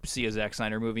you see a Zack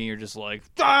Snyder movie and you're just like,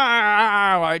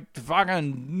 I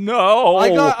fucking no.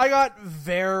 I got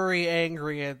very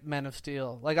angry at Men of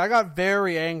Steel. Like, I got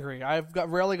very angry.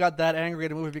 Rarely got that angry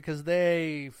at a movie because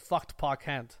they fucked Pa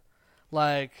Kent.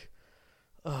 Like,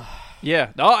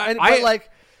 yeah. No,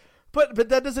 but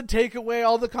that doesn't take away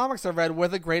all the comics I've read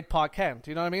with a great Pa Kent.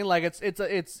 You know what I mean? Like, it's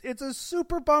a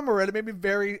super bummer, and it made me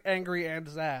very angry and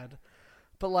sad.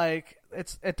 But like,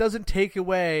 it doesn't take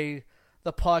away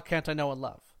the Pa Kent I know and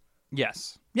love.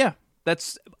 Yes. Yeah.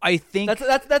 I think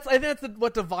that's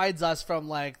what divides us from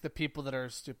like the people that are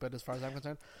stupid, as far as I'm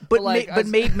concerned. But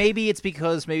maybe it's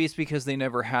because they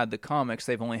never had the comics;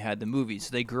 they've only had the movies.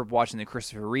 So they grew up watching the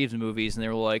Christopher Reeves movies, and they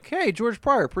were like, "Hey, George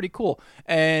Pryor, pretty cool."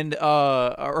 And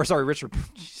Richard.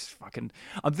 Fucking,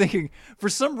 I'm thinking for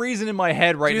some reason in my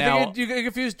head right now. You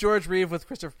confuse George Reeves with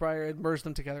Christopher Pryor and merge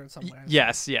them together in some way.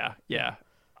 Yes, yeah.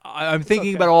 I'm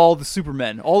thinking about all the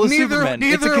Supermen. Supermen.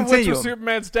 Neither of which was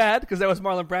Superman's dad, because that was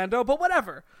Marlon Brando, but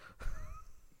whatever.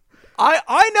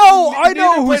 I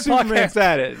know who Superman's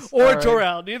dad is. Or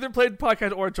Jor-El. Neither played Pa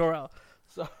Kent or Jor-El.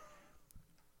 So,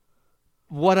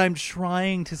 what I'm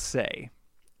trying to say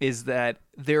is that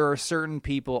there are certain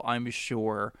people, I'm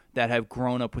sure, that have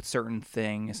grown up with certain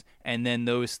things, and then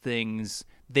those things,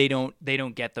 they don't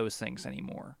get those things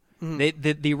anymore.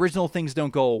 Mm-hmm. The original things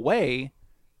don't go away.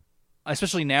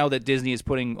 Especially now that Disney is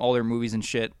putting all their movies and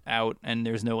shit out, and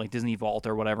there's no like Disney Vault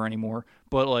or whatever anymore.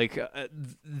 But like,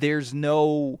 they're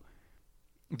not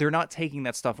taking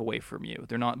that stuff away from you.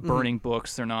 They're not burning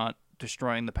books. They're not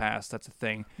destroying the past. That's a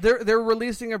thing. They're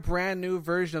releasing a brand new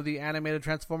version of the animated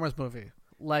Transformers movie,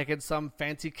 like in some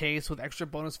fancy case with extra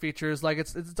bonus features. Like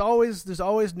there's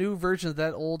always new versions of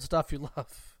that old stuff you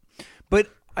love. But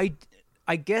I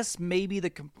guess maybe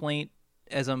the complaint,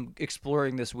 as I'm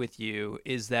exploring this with you,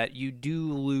 is that you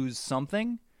do lose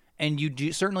something, and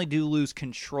you certainly do lose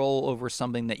control over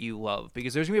something that you love,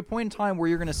 because there's going to be a point in time where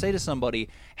you're going to say to somebody,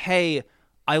 hey,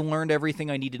 I learned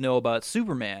everything I need to know about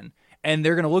Superman, and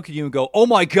they're going to look at you and go, oh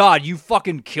my god, you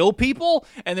fucking kill people?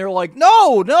 And they're like,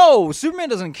 no, Superman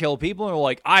doesn't kill people. And they're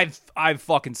like, I've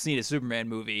fucking seen a Superman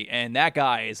movie, and that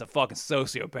guy is a fucking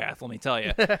sociopath, let me tell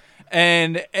you.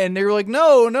 and they're like,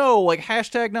 no, like,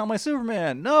 hashtag not my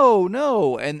Superman,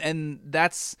 no. And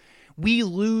that's, we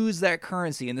lose that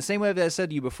currency. In the same way that I said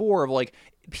to you before, of like,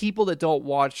 people that don't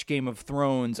watch Game of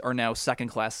Thrones are now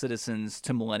second-class citizens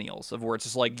to millennials, of where it's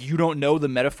just like, you don't know the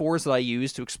metaphors that I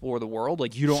use to explore the world.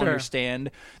 Like, you don't understand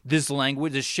this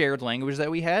language, this shared language that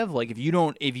we have. Like, if you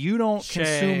don't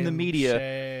consume the media.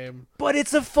 Shame. But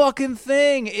it's a fucking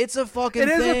thing. It is a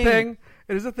thing.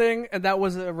 It is a thing, and that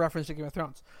was a reference to Game of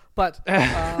Thrones. But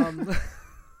I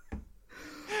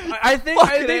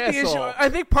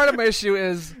think part of my issue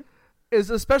is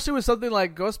especially with something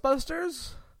like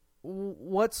Ghostbusters.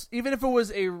 Even if it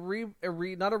was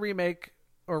not a remake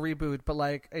or reboot, but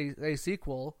like a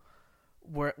sequel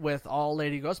with all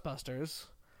lady Ghostbusters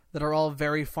that are all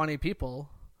very funny people,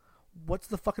 what's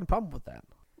the fucking problem with that?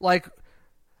 Like,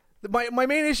 my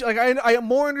main issue, like, I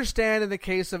more understand in the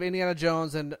case of Indiana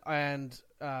Jones and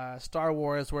Star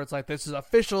Wars, where it's like, this is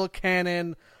official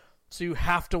canon, so you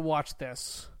have to watch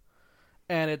this,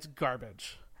 and it's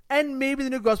garbage. And maybe the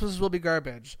new Ghostbusters will be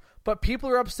garbage. But people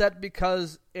are upset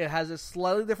because it has a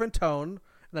slightly different tone, and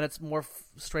that it's more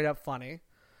straight up funny,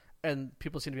 and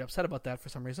people seem to be upset about that for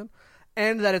some reason,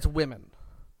 and that it's women.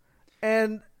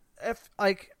 And if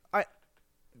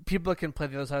people can play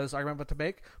the other side of this argument what to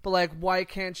make, but like, why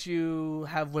can't you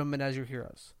have women as your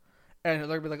heroes? And they're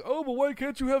gonna be like, oh, but why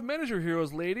can't you have men as your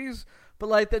heroes, ladies? But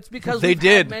like, that's because we've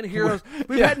had men heroes.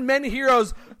 We've had men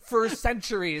heroes for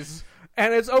centuries.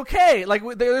 And it's okay. Like,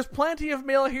 there's plenty of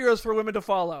male heroes for women to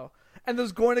follow. And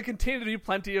there's going to continue to be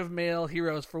plenty of male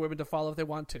heroes for women to follow if they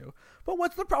want to. But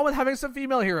what's the problem with having some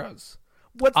female heroes?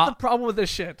 What's the problem with this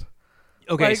shit?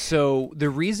 Okay, like, so the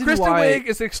reason Kristen why... Wiig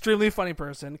is an extremely funny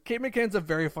person. Kate McKinnon's a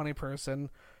very funny person.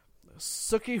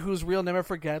 Sookie, whose real name I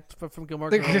forget, but from Gilmore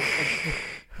Girls.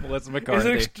 Liz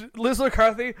McCarthy. Liz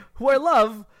McCarthy, who I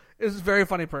love, is a very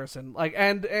funny person. Like,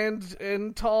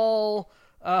 and tall...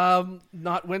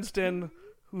 not Winston,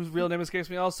 whose real name escapes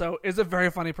me also, is a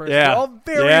very funny person. Yeah. They're all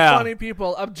very funny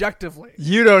people, objectively.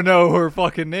 You don't know her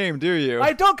fucking name, do you?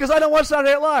 I don't, because I don't watch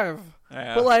Saturday Night Live.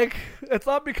 Yeah. But, like, it's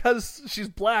not because she's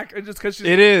black, it's just because she's...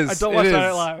 It is. I don't watch Saturday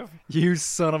Night Live. You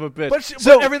son of a bitch.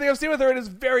 But everything I've seen with her, it is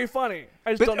very funny.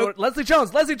 I just don't know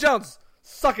Leslie Jones!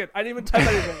 Suck it. I didn't even type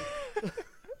anything.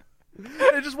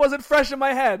 It just wasn't fresh in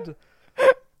my head.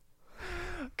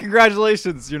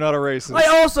 Congratulations, you're not a racist. I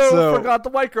also forgot the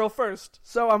white girl first,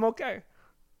 so I'm okay.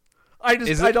 I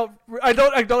don't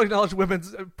acknowledge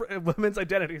women's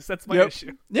identities. That's my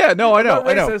issue. Yeah, no, I know.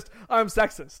 I'm not racist. I'm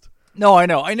sexist. No, I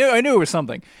know. I knew it was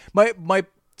something.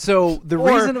 So the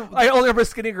Or reason I only remember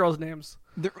skinny girls' names.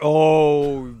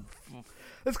 oh.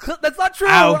 That's not true.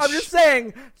 Ouch. I'm just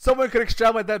saying someone could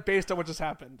extrapolate that based on what just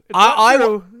happened. It's I- not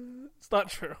true. It's not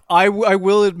true. I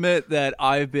will admit that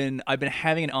I've been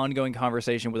having an ongoing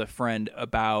conversation with a friend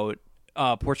about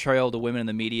portrayal of the women in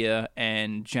the media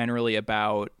and generally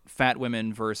about fat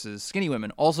women versus skinny women.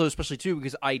 Also, especially too,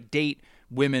 because I date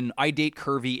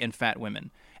curvy and fat women,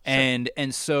 and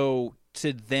so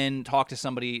to then talk to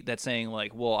somebody that's saying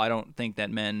like, well, I don't think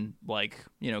that men like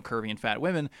curvy and fat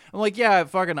women. I'm like, yeah,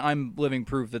 I'm living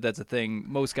proof that that's a thing.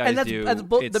 Most guys do.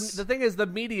 The thing is, the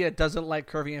media doesn't like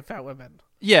curvy and fat women.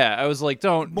 Yeah, I was like,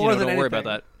 don't worry about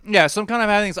that. Yeah, so I'm kind of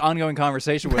having this ongoing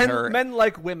conversation with her. Men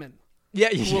like women.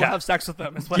 Yeah, Who will have sex with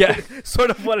them. Is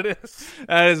sort of what it is.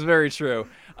 That is very true.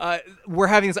 We're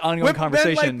having this ongoing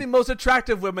conversation. Men like the most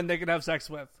attractive women they can have sex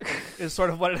with. Is sort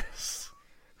of what it is.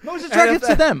 Most attractive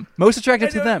to them. Most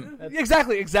attractive to them.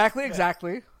 Exactly.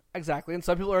 And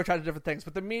some people are attracted to different things,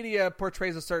 but the media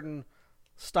portrays a certain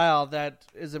style that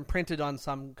is imprinted on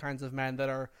some kinds of men that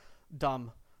are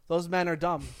dumb. Those men are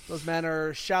dumb. Those men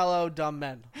are shallow, dumb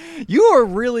men. You are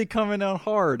really coming out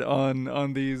hard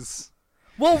on these.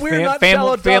 Well, we're not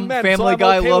shallow, dumb men. Family so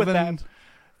Guy I'm okay loving, with that.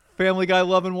 Family Guy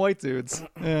loving white dudes.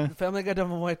 Yeah. Family Guy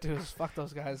dumb and white dudes. Fuck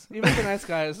those guys. Even the nice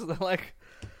guys, they're like.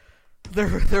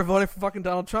 They're voting for fucking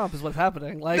Donald Trump is what's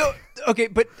happening. Like, no, okay,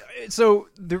 but so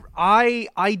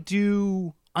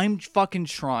I'm fucking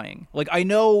trying. Like, I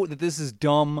know that this is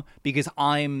dumb because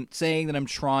I'm saying that I'm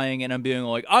trying and I'm being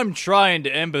like, I'm trying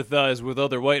to empathize with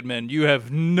other white men. You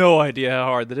have no idea how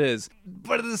hard that is.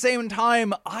 But at the same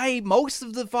time, most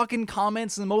of the fucking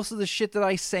comments and most of the shit that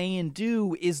I say and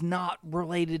do is not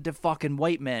related to fucking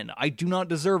white men. I do not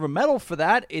deserve a medal for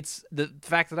that. It's the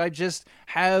fact that I just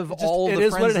have all the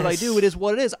friends that I do. It is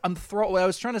what it is. What I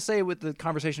was trying to say with the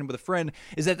conversation with a friend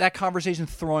is that conversation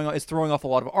is throwing off a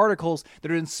lot of articles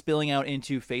that are spilling out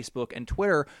into Facebook and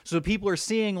Twitter, so people are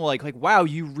seeing like wow,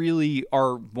 you really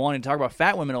are wanting to talk about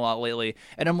fat women a lot lately.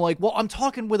 And I'm like, well, I'm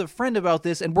talking with a friend about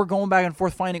this and we're going back and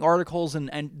forth finding articles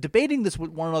and debating this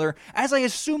with one another, as I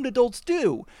assumed adults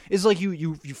do. Is like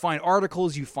you find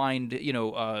articles, you find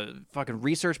fucking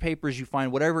research papers, you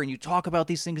find whatever, and you talk about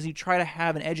these things and you try to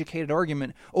have an educated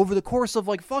argument over the course of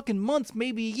like fucking months,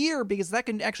 maybe a year, because that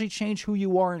can actually change who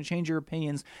you are and change your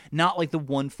opinions, not like the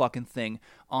one fucking thing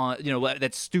on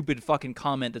that stupid fucking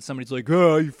comment that somebody's like,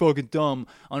 oh, you fucking dumb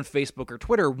on Facebook or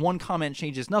Twitter. One comment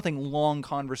changes nothing. Long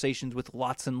conversations with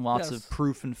lots and lots of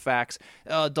proof and facts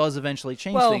does eventually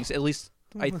change things. At least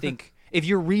I think if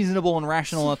you're reasonable and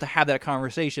rational enough to have that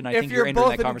conversation, I think you're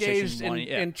entering that conversation.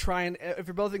 If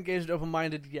you're both engaged and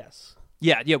open-minded, yes.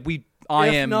 Yeah.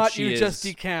 If not, she you is. just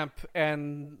decamp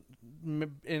and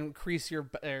increase your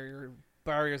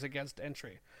barriers against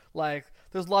entry. Like,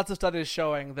 there's lots of studies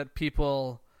showing that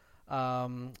people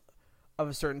of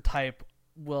a certain type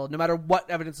will, no matter what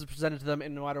evidence is presented to them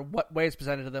and no matter what way it's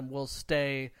presented to them, will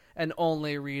stay and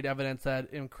only read evidence that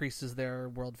increases their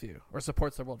worldview or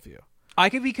supports their worldview. I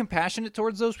could be compassionate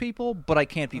towards those people, but I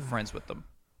can't be friends with them.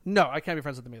 No, I can't be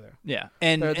friends with them either. Yeah,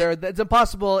 it's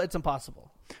impossible. It's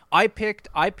impossible. I picked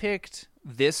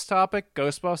this topic,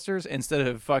 Ghostbusters, instead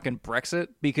of fucking Brexit,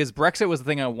 because Brexit was the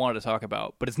thing I wanted to talk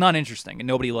about, but it's not interesting and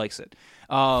nobody likes it.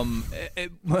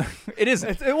 It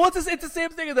isn't. It's the same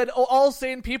thing that all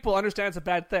sane people understand it's a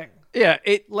bad thing. Yeah,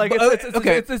 it's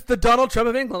the Donald Trump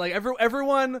of England. Like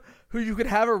everyone who you could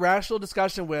have a rational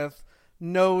discussion with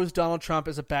knows Donald Trump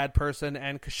is a bad person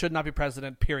and should not be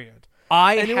president. Period.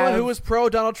 Anyone who is pro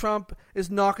Donald Trump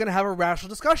is not going to have a rational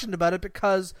discussion about it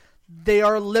because they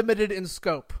are limited in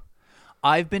scope.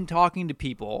 I've been talking to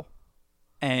people,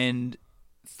 and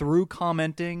through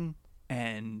commenting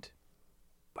and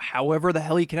however the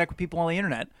hell you connect with people on the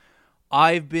internet,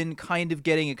 I've been kind of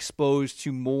getting exposed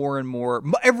to more and more.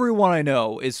 Everyone I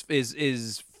know is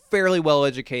fairly well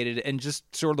educated, and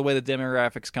just sort of the way the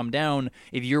demographics come down,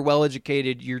 if you're well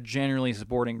educated, you're generally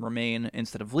supporting Remain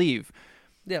instead of Leave.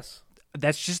 Yes.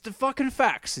 That's just the fucking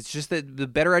facts. It's just that the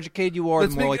better educated you are,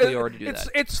 the more likely you are to do that.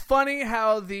 It's funny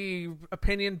how the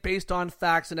opinion based on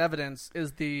facts and evidence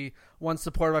is the one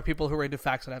supported by people who are into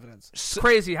facts and evidence. It's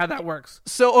crazy how that works.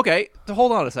 So, okay,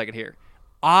 hold on a second here.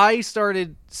 I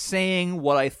started saying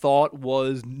what I thought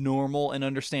was normal and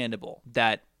understandable.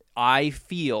 That I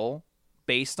feel,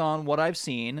 based on what I've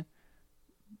seen,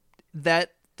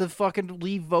 that the fucking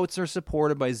Leave votes are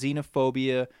supported by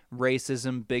xenophobia,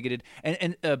 racism, bigoted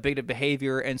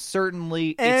behavior, and certainly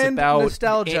it's about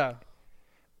nostalgia.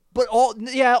 Yes,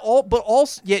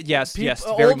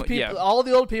 very much. Yeah. All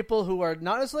the old people who are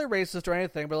not necessarily racist or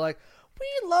anything, but like,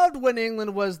 we loved when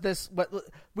England was this.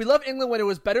 We love England when it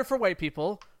was better for white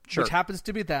people, Sure. which happens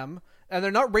to be them, and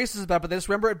they're not racist about it, but they just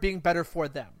remember it being better for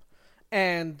them.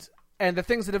 And the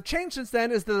things that have changed since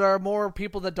then is that there are more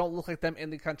people that don't look like them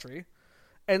in the country,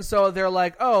 and so they're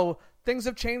like, oh, things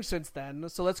have changed since then,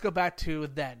 so let's go back to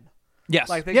then. Yes.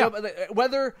 Like they yeah. go,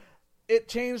 whether it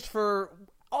changed for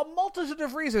a multitude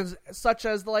of reasons, such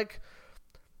as like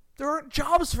there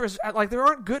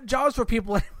aren't good jobs for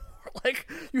people anymore. Like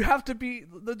you have to be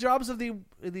the jobs of the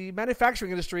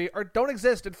manufacturing industry don't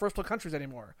exist in first world countries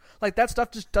anymore. Like that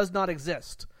stuff just does not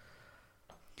exist.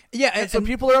 Yeah, And so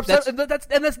people are upset, and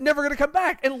that's never going to come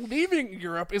back. And leaving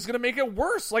Europe is going to make it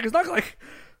worse. Like it's not like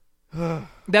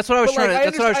that's what I was But,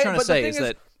 like, trying to but the say thing is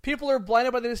that people are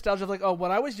blinded by the nostalgia of like, oh,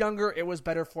 when I was younger, it was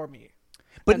better for me.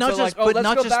 But And not so, just like, oh, but let's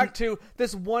not go just back to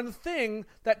this one thing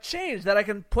that changed that I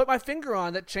can put my finger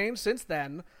on that changed since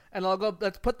then, and I'll go.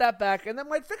 Let's put that back, and that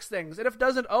might fix things. And if it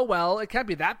doesn't, oh well, it can't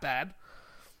be that bad.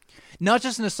 Not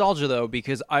just nostalgia, though,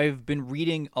 because I've been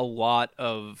reading a lot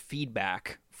of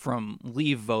feedback from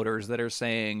Leave voters that are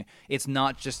saying it's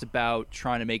not just about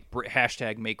trying to make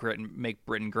hashtag make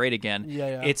Britain great again.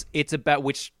 Yeah. It's about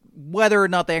whether or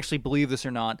not they actually believe this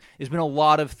or not. There's been a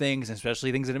lot of things,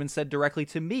 especially things that have been said directly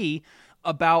to me,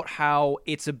 about how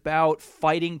it's about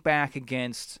fighting back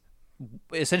against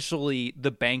essentially the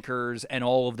bankers and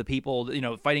all of the people,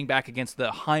 fighting back against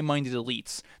the high-minded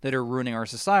elites that are ruining our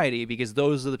society, because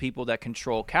those are the people that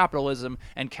control capitalism,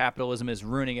 and capitalism is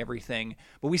ruining everything.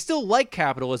 But we still like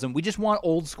capitalism. We just want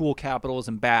old school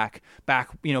capitalism back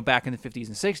in the 50s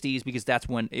and 60s, because that's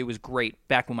when it was great.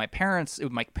 Back when my parents'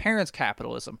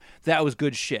 capitalism, that was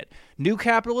good shit. New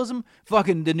capitalism,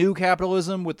 fucking the new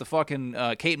capitalism with the fucking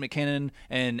Kate McKinnon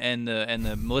and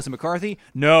the Melissa McCarthy.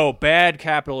 No, bad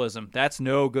capitalism. That's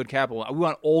no good capitalism. We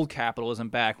want old capitalism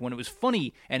back when it was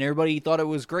funny and everybody thought it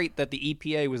was great that the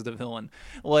EPA was the villain.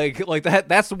 Like that.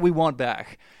 That's what we want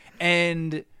back.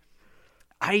 And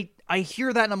I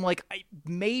hear that and I'm like,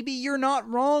 maybe you're not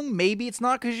wrong. Maybe it's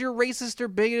not because you're racist or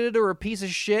bigoted or a piece of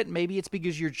shit. Maybe it's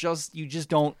because you just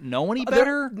don't know any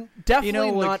better.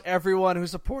 Definitely not everyone who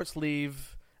supports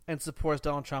Leave and supports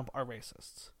Donald Trump are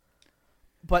racists.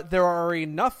 But there are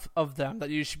enough of them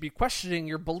that you should be questioning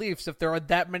your beliefs if there are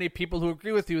that many people who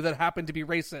agree with you that happen to be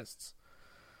racists.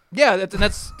 Yeah,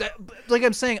 that's like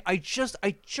I'm saying, I just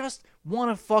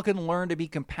want to fucking learn to be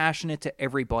compassionate to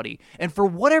everybody. And for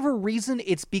whatever reason,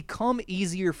 it's become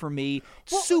easier for me,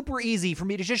 super easy for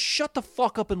me to just shut the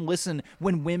fuck up and listen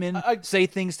when women say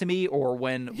things to me, or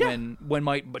when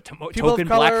my token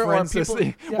black friend says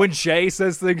things, when Shay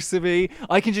says things to me.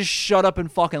 I can just shut up and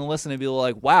fucking listen and be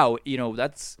like, wow,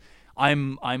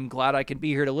 I'm glad I can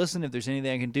be here to listen. If there's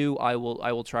anything I can do, I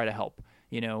will try to help.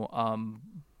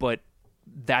 But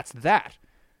that's that.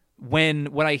 When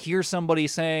I hear somebody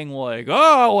saying like,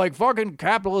 oh, like fucking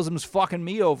capitalism's fucking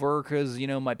me over because,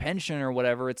 my pension or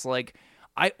whatever, it's like,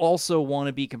 I also want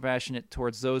to be compassionate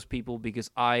towards those people, because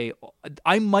I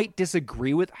might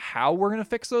disagree with how we're going to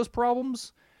fix those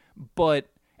problems, but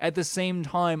at the same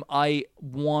time, I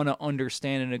want to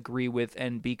understand and agree with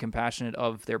and be compassionate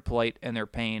of their plight and their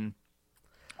pain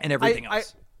and everything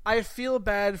else. I feel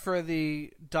bad for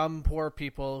the dumb, poor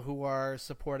people who are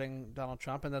supporting Donald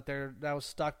Trump, and that they're now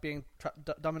stuck being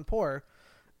dumb and poor.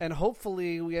 And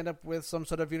hopefully we end up with some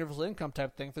sort of universal income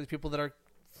type thing for these people that are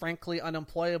frankly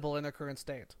unemployable in their current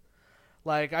state.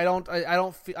 Like I don't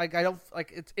feel like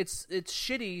it's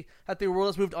shitty that the world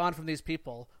has moved on from these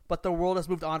people, but the world has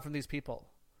moved on from these people.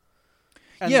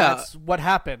 And that's what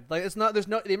happened. Like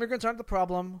the immigrants aren't the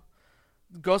problem.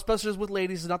 Ghostbusters with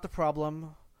ladies is not the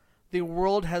problem. The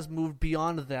world has moved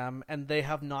beyond them, and they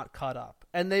have not caught up,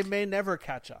 and they may never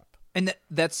catch up. And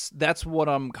that's what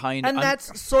I'm kind of... And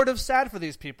that's sort of sad for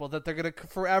these people, that they're going to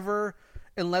forever,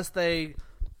 unless they...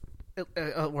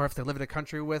 or if they live in a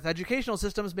country with educational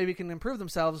systems, maybe can improve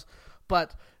themselves,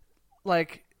 but,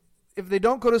 like, if they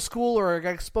don't go to school or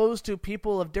get exposed to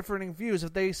people of differing views,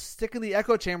 if they stick in the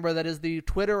echo chamber that is the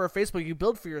Twitter or Facebook you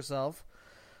build for yourself,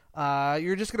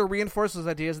 you're just going to reinforce those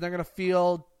ideas, and they're going to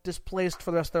feel displaced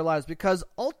for the rest of their lives, because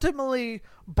ultimately,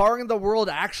 barring the world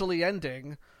actually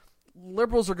ending,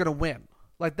 liberals are going to win.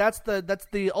 Like that's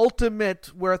the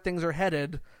ultimate where things are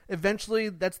headed. Eventually,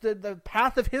 that's the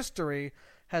path of history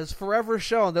has forever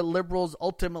shown that liberals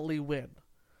ultimately win.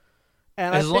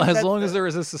 And as long as there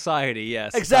is a society,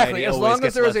 yes, exactly. As long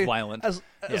as there is violent. As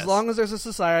long as there's a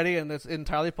society, and it's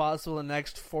entirely possible in the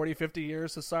next 40, 50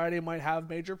 years, society might have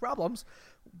major problems,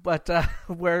 but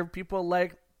where people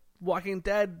like Walking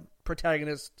Dead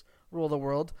protagonists rule the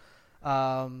world.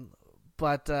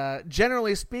 But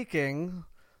generally speaking,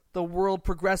 the world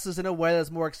progresses in a way that's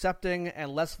more accepting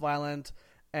and less violent,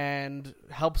 and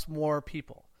helps more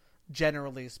people,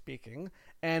 generally speaking.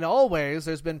 And always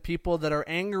there's been people that are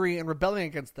angry and rebelling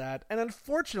against that. And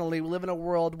unfortunately, we live in a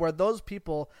world where those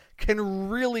people can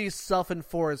really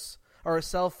self-enforce or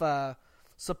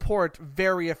self-support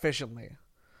very efficiently.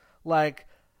 Like,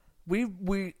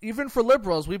 we even for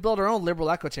liberals, we build our own liberal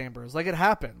echo chambers. Like, it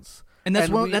happens. And that's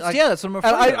what I'm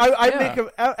afraid of.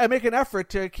 I make an effort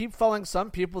to keep following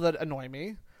some people that annoy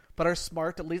me, but are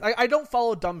smart at least. I don't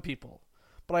follow dumb people,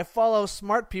 but I follow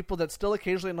smart people that still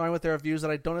occasionally annoy me with their views that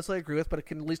I don't necessarily agree with, but I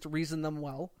can at least reason them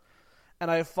well.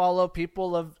 And I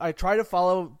try to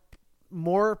follow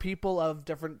more people of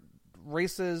different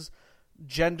races,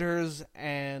 genders,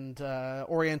 and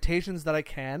orientations that I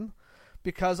can,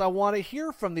 because I want to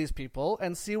hear from these people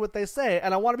and see what they say,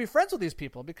 and I want to be friends with these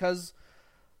people because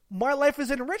my life is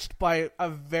enriched by a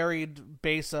varied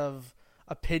base of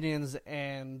opinions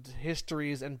and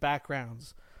histories and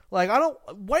backgrounds. Like,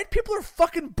 white people are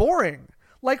fucking boring.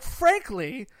 Like,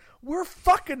 frankly, we're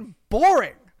fucking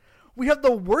boring. We have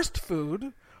the worst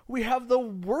food. We have the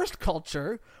worst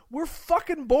culture. We're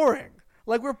fucking boring.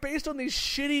 Like, we're based on these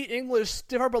shitty English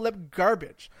stiff upper lip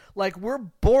garbage. Like, we're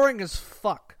boring as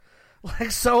fuck.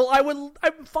 Like, so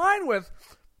I'm fine with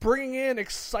bringing in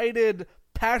excited,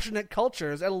 passionate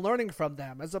cultures and learning from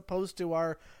them, as opposed to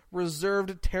our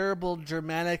reserved, terrible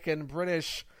Germanic and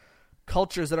British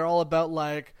cultures that are all about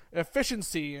like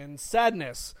efficiency and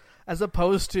sadness, as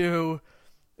opposed to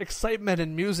excitement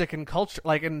and music and culture,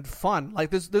 like, and fun. Like,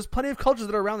 there's plenty of cultures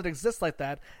that are around that exist like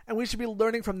that, and we should be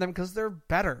learning from them because they're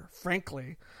better,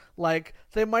 frankly. Like,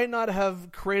 they might not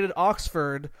have created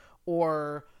Oxford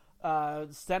or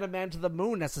sent a man to the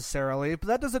moon necessarily, but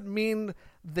that doesn't mean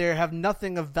they have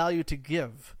nothing of value to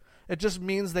give. It just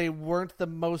means they weren't the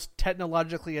most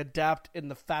technologically adept in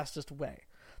the fastest way.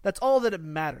 That's all that it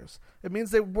matters. It means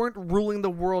they weren't ruling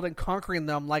the world and conquering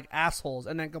them like assholes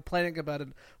and then complaining about it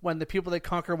when the people they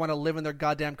conquer want to live in their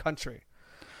goddamn country.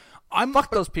 Fuck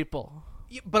those people.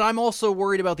 But I'm also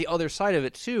worried about the other side of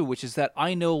it too, which is that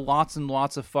I know lots and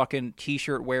lots of fucking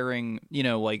t-shirt wearing,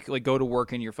 like go to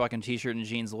work in your fucking t-shirt and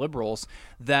jeans liberals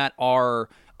that are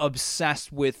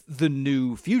obsessed with the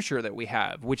new future that we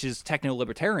have, which is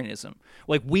techno-libertarianism.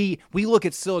 Like, we look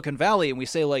at Silicon Valley and we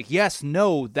say, like, yes,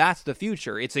 no, that's the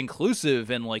future. It's inclusive,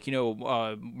 and like,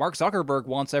 Mark Zuckerberg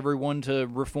wants everyone to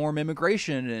reform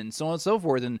immigration and so on and so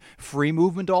forth, and free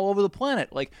movement all over the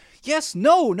planet. Like, yes,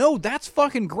 no, that's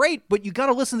fucking great, but you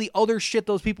gotta listen to the other shit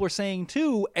those people are saying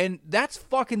too, and that's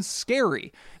fucking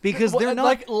scary, because they're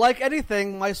not... Like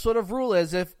anything, my sort of rule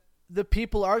is, if the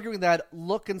people arguing that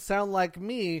look and sound like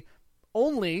me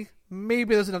only,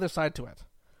 maybe there's another side to it.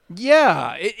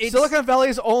 Yeah. Silicon Valley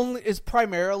is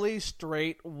primarily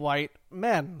straight white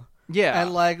men. Yeah.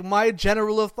 And like, my general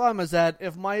rule of thumb is that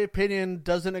if my opinion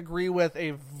doesn't agree with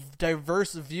a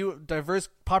diverse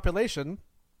population,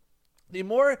 the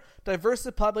more diverse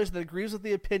the population that agrees with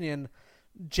the opinion,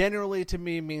 generally to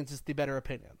me means it's the better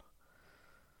opinion.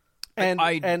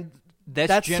 And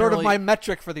that's sort of my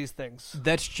metric for these things.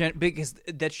 Because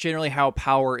that's generally how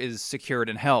power is secured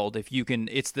and held. If you can,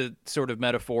 it's the sort of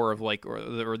metaphor of like, or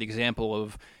the example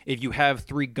of, if you have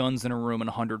 3 guns in a room and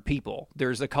 100 people,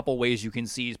 there's a couple ways you can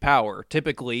seize power.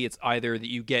 Typically, it's either that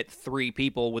you get 3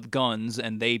 people with guns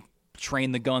and they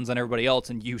train the guns on everybody else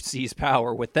and you seize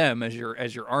power with them as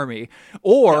your army,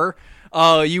 or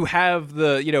you have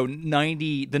the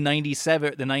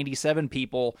 97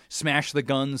 people smash the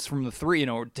guns from the 3,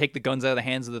 take the guns out of the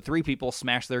hands of the 3 people,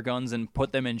 smash their guns and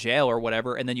put them in jail or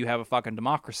whatever, and then you have a fucking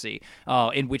democracy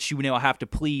in which you now have to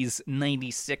please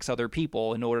 96 other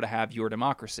people in order to have your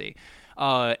democracy.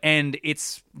 And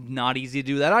it's not easy to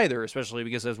do that either, especially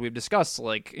because, as we've discussed,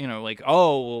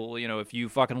 if you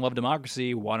fucking love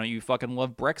democracy, why don't you fucking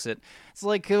love Brexit? It's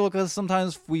like, because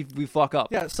sometimes we fuck up.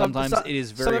 Yeah, sometimes it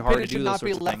is very hard to do those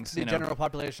sorts of things. The general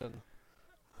population.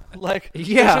 Like,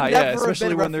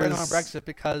 especially when there's on Brexit,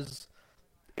 because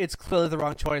it's clearly the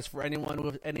wrong choice for anyone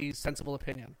with any sensible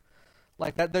opinion.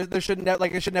 Like that, it should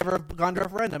never have gone to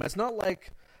referendum. It's not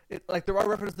like there are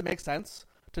referendums that make sense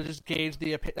to just gauge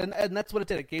the opinion, and that's what it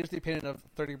did. It gauged the opinion of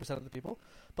 30% of the people,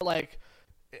 but like,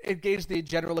 it gauged the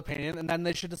general opinion, and then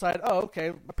they should decide, oh,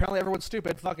 okay, apparently everyone's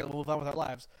stupid, fuck it, we'll move on with our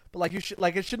lives. But like,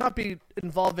 it should not be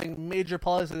involving major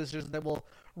policy decisions that will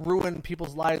ruin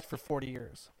people's lives for 40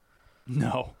 years.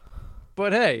 No.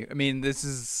 But hey, I mean, this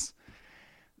is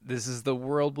the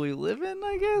world we live in,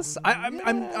 I guess.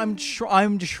 I'm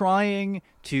trying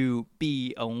to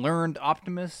be a learned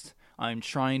optimist. I'm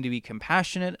trying to be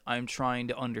compassionate. I'm trying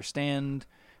to understand.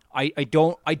 I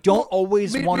don't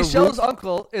always want to. Michelle's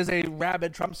uncle is a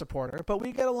rabid Trump supporter, but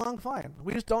we get along fine.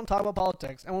 We just don't talk about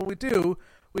politics, and when we do,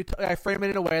 I frame it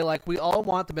in a way like we all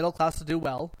want the middle class to do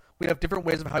well. We have different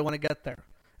ways of how we want to get there,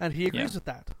 and he agrees with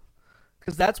that.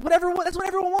 Because that's what everyone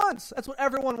wants. That's what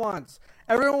everyone wants.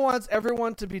 Everyone wants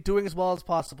everyone to be doing as well as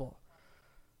possible.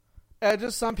 And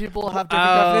just some people have different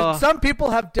definitions. Some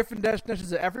people have different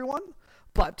definitions of everyone,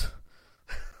 but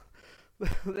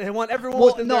they want everyone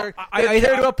within their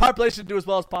a population to do as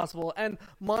well as possible. And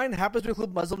mine happens to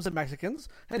include Muslims and Mexicans,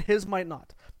 and his might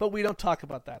not. But we don't talk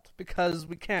about that because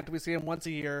we can't. We see him once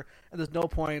a year, and there's no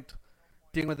point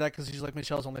dealing with that because she's like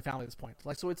Michelle's only family at this point.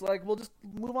 Like, so it's like we'll just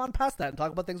move on past that and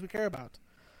talk about things we care about.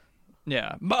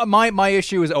 Yeah, my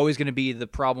issue is always going to be the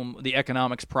problem, the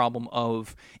economics problem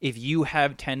of if you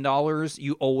have $10,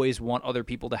 you always want other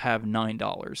people to have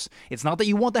 $9. It's not that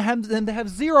you want them to have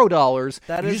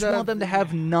 $0. You just want them to have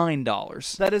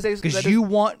 $9. That is because you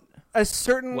want a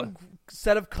certain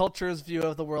set of cultures' view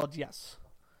of the world. Yes.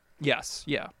 Yes.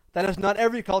 Yeah. That is not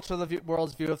every culture of the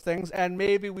world's view of things, and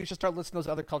maybe we should start listening to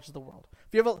those other cultures of the world.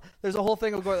 There's a whole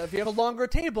thing of going, if you have a longer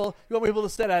table, you want people to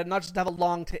sit at it, not just have a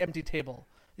long, empty table.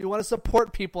 You want to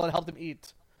support people and help them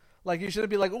eat. Like, you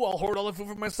shouldn't be like, oh, I'll hoard all the food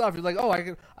for myself. You're like,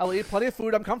 oh, I'll eat plenty of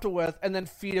food I'm comfortable with, and then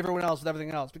feed everyone else with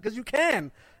everything else. Because you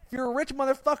can. If you're a rich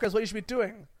motherfucker, that's what you should be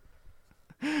doing.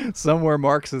 Somewhere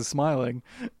Marx is smiling.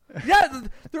 Yeah,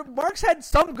 Marx had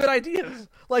some good ideas.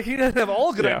 Like, he didn't have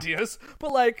all good ideas,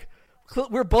 but, like,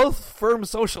 we're both firm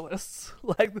socialists.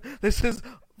 Like, this is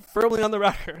firmly on the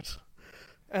record.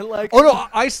 And like, oh no,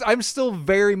 I'm still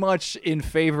very much in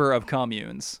favor of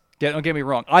communes. Don't get me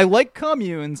wrong. I like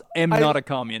communes. I'm not a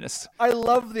communist. I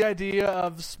love the idea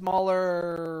of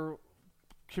smaller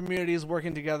communities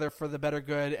working together for the better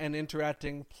good and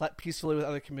interacting peacefully with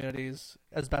other communities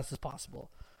as best as possible.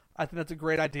 I think that's a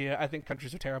great idea. I think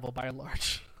countries are terrible by and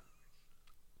large.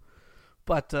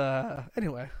 But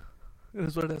anyway. It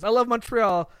is what it is. I love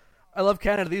Montreal. I love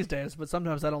Canada these days, but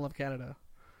sometimes I don't love Canada.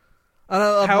 I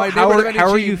love my neighborhood how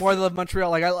are you more than I love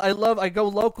Montreal. Like I go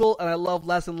local, and I love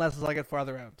less and less as I get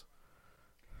farther out.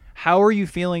 How are you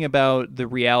feeling about the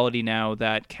reality now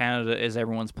that Canada is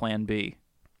everyone's plan B?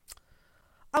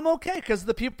 I'm okay because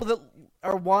the people that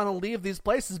want to leave these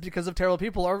places because of terrible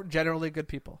people are generally good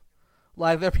people.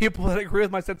 Like, they're people that agree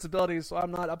with my sensibilities, so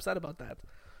I'm not upset about that.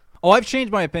 Oh, I've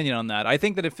changed my opinion on that. I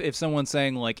think that if someone's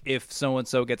saying, like, if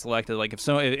so-and-so gets elected, like,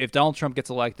 if Donald Trump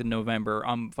gets elected in November,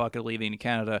 I'm fucking leaving to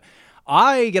Canada,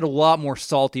 I get a lot more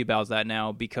salty about that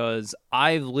now because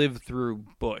I've lived through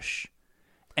Bush.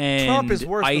 And Trump is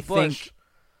worse than Bush.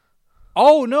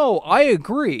 Oh, no, I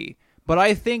agree. But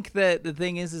I think that the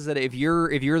thing is that if you're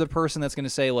the person that's going to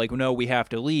say, like, no, we have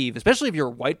to leave, especially if you're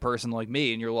a white person like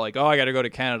me and you're like, oh, I got to go to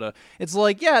Canada, it's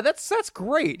like, yeah, that's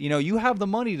great. You know, you have the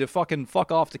money to fucking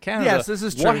fuck off to Canada. Yes, this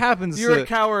is true. What happens? You're a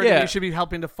coward. And you should be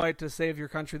helping to fight to save your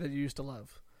country that you used to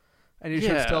love, and you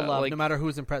should still love, no matter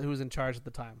who's in charge at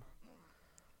the time.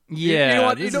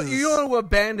 Yeah, you don't want to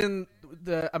abandon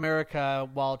the America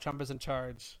while Trump is in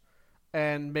charge,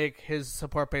 and make his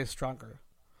support base stronger.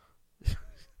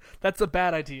 That's a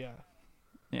bad idea.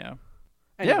 Yeah.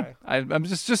 Anyway. Yeah. I'm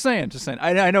just saying.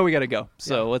 I know we got to go.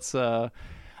 So let's. So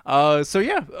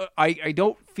yeah. I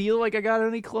don't feel like I got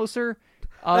any closer.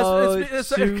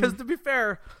 Because to be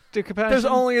fair, to compassion. There's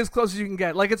only as close as you can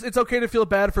get. Like, it's okay to feel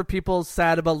bad for people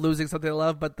sad about losing something they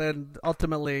love, but then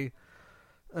ultimately,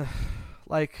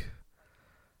 like,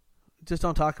 just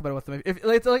don't talk about it with them. If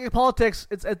it's like in politics,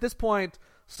 it's at this point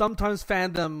sometimes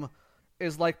fandom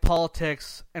is like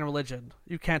politics and religion.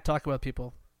 You can't talk about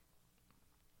people.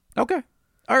 Okay.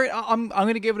 All right. I'm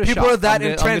going to give it a people shot. Are that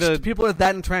entrenched. People are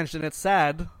that entrenched, and it's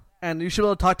sad. And you should be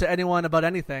able to talk to anyone about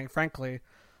anything, frankly.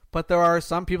 But there are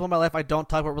some people in my life I don't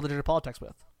talk about religion or politics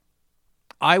with.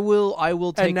 I will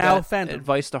take that fandom.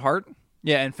 Advice to heart.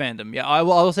 Yeah, and fandom. Yeah, I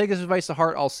will take this advice to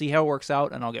heart. I'll see how it works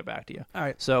out, and I'll get back to you. All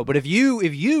right. So, but if you,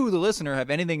 the listener,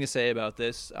 have anything to say about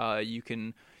this, you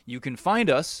can find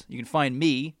us. You can find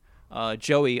me.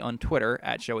 Joey on Twitter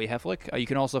at Joey Heflick. You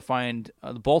can also find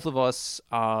both of us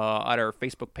at our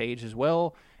Facebook page as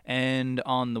well, and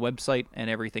on the website and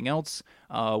everything else.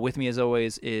 With me as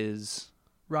always is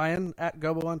Ryan at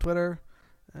Gobo on Twitter,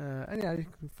 and yeah, you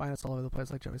can find us all over the place,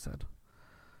 like Joey said.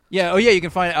 Yeah. Oh yeah, you can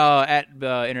find at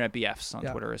Internet BFs on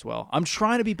Twitter as well. I'm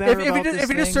trying to be better. If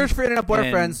you just search for Internet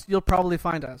Boyfriends, you'll probably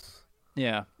find us.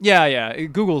 Yeah.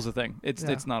 Google's a thing.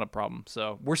 It's not a problem.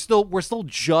 So we're still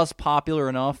just popular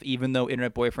enough, even though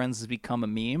Internet Boyfriends has become a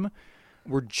meme.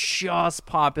 We're just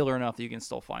popular enough that you can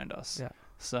still find us. Yeah.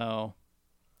 So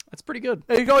that's pretty good.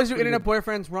 You can always do Internet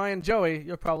Boyfriends, Ryan, Joey.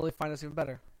 You'll probably find us even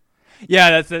better.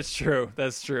 Yeah, that's true.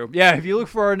 That's true. Yeah, if you look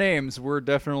for our names, we're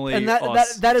definitely and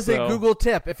us. That is a Google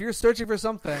tip. If you're searching for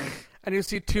something and you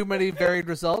see too many varied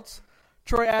results,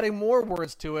 Troy adding more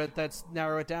words to it that's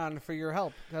narrow it down for your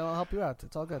help. That'll help you out.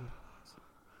 It's all good.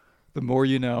 The more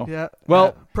you know. Yeah.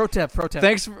 Well, pro tip.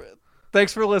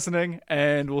 Thanks for listening,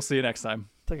 and we'll see you next time.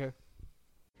 Take care.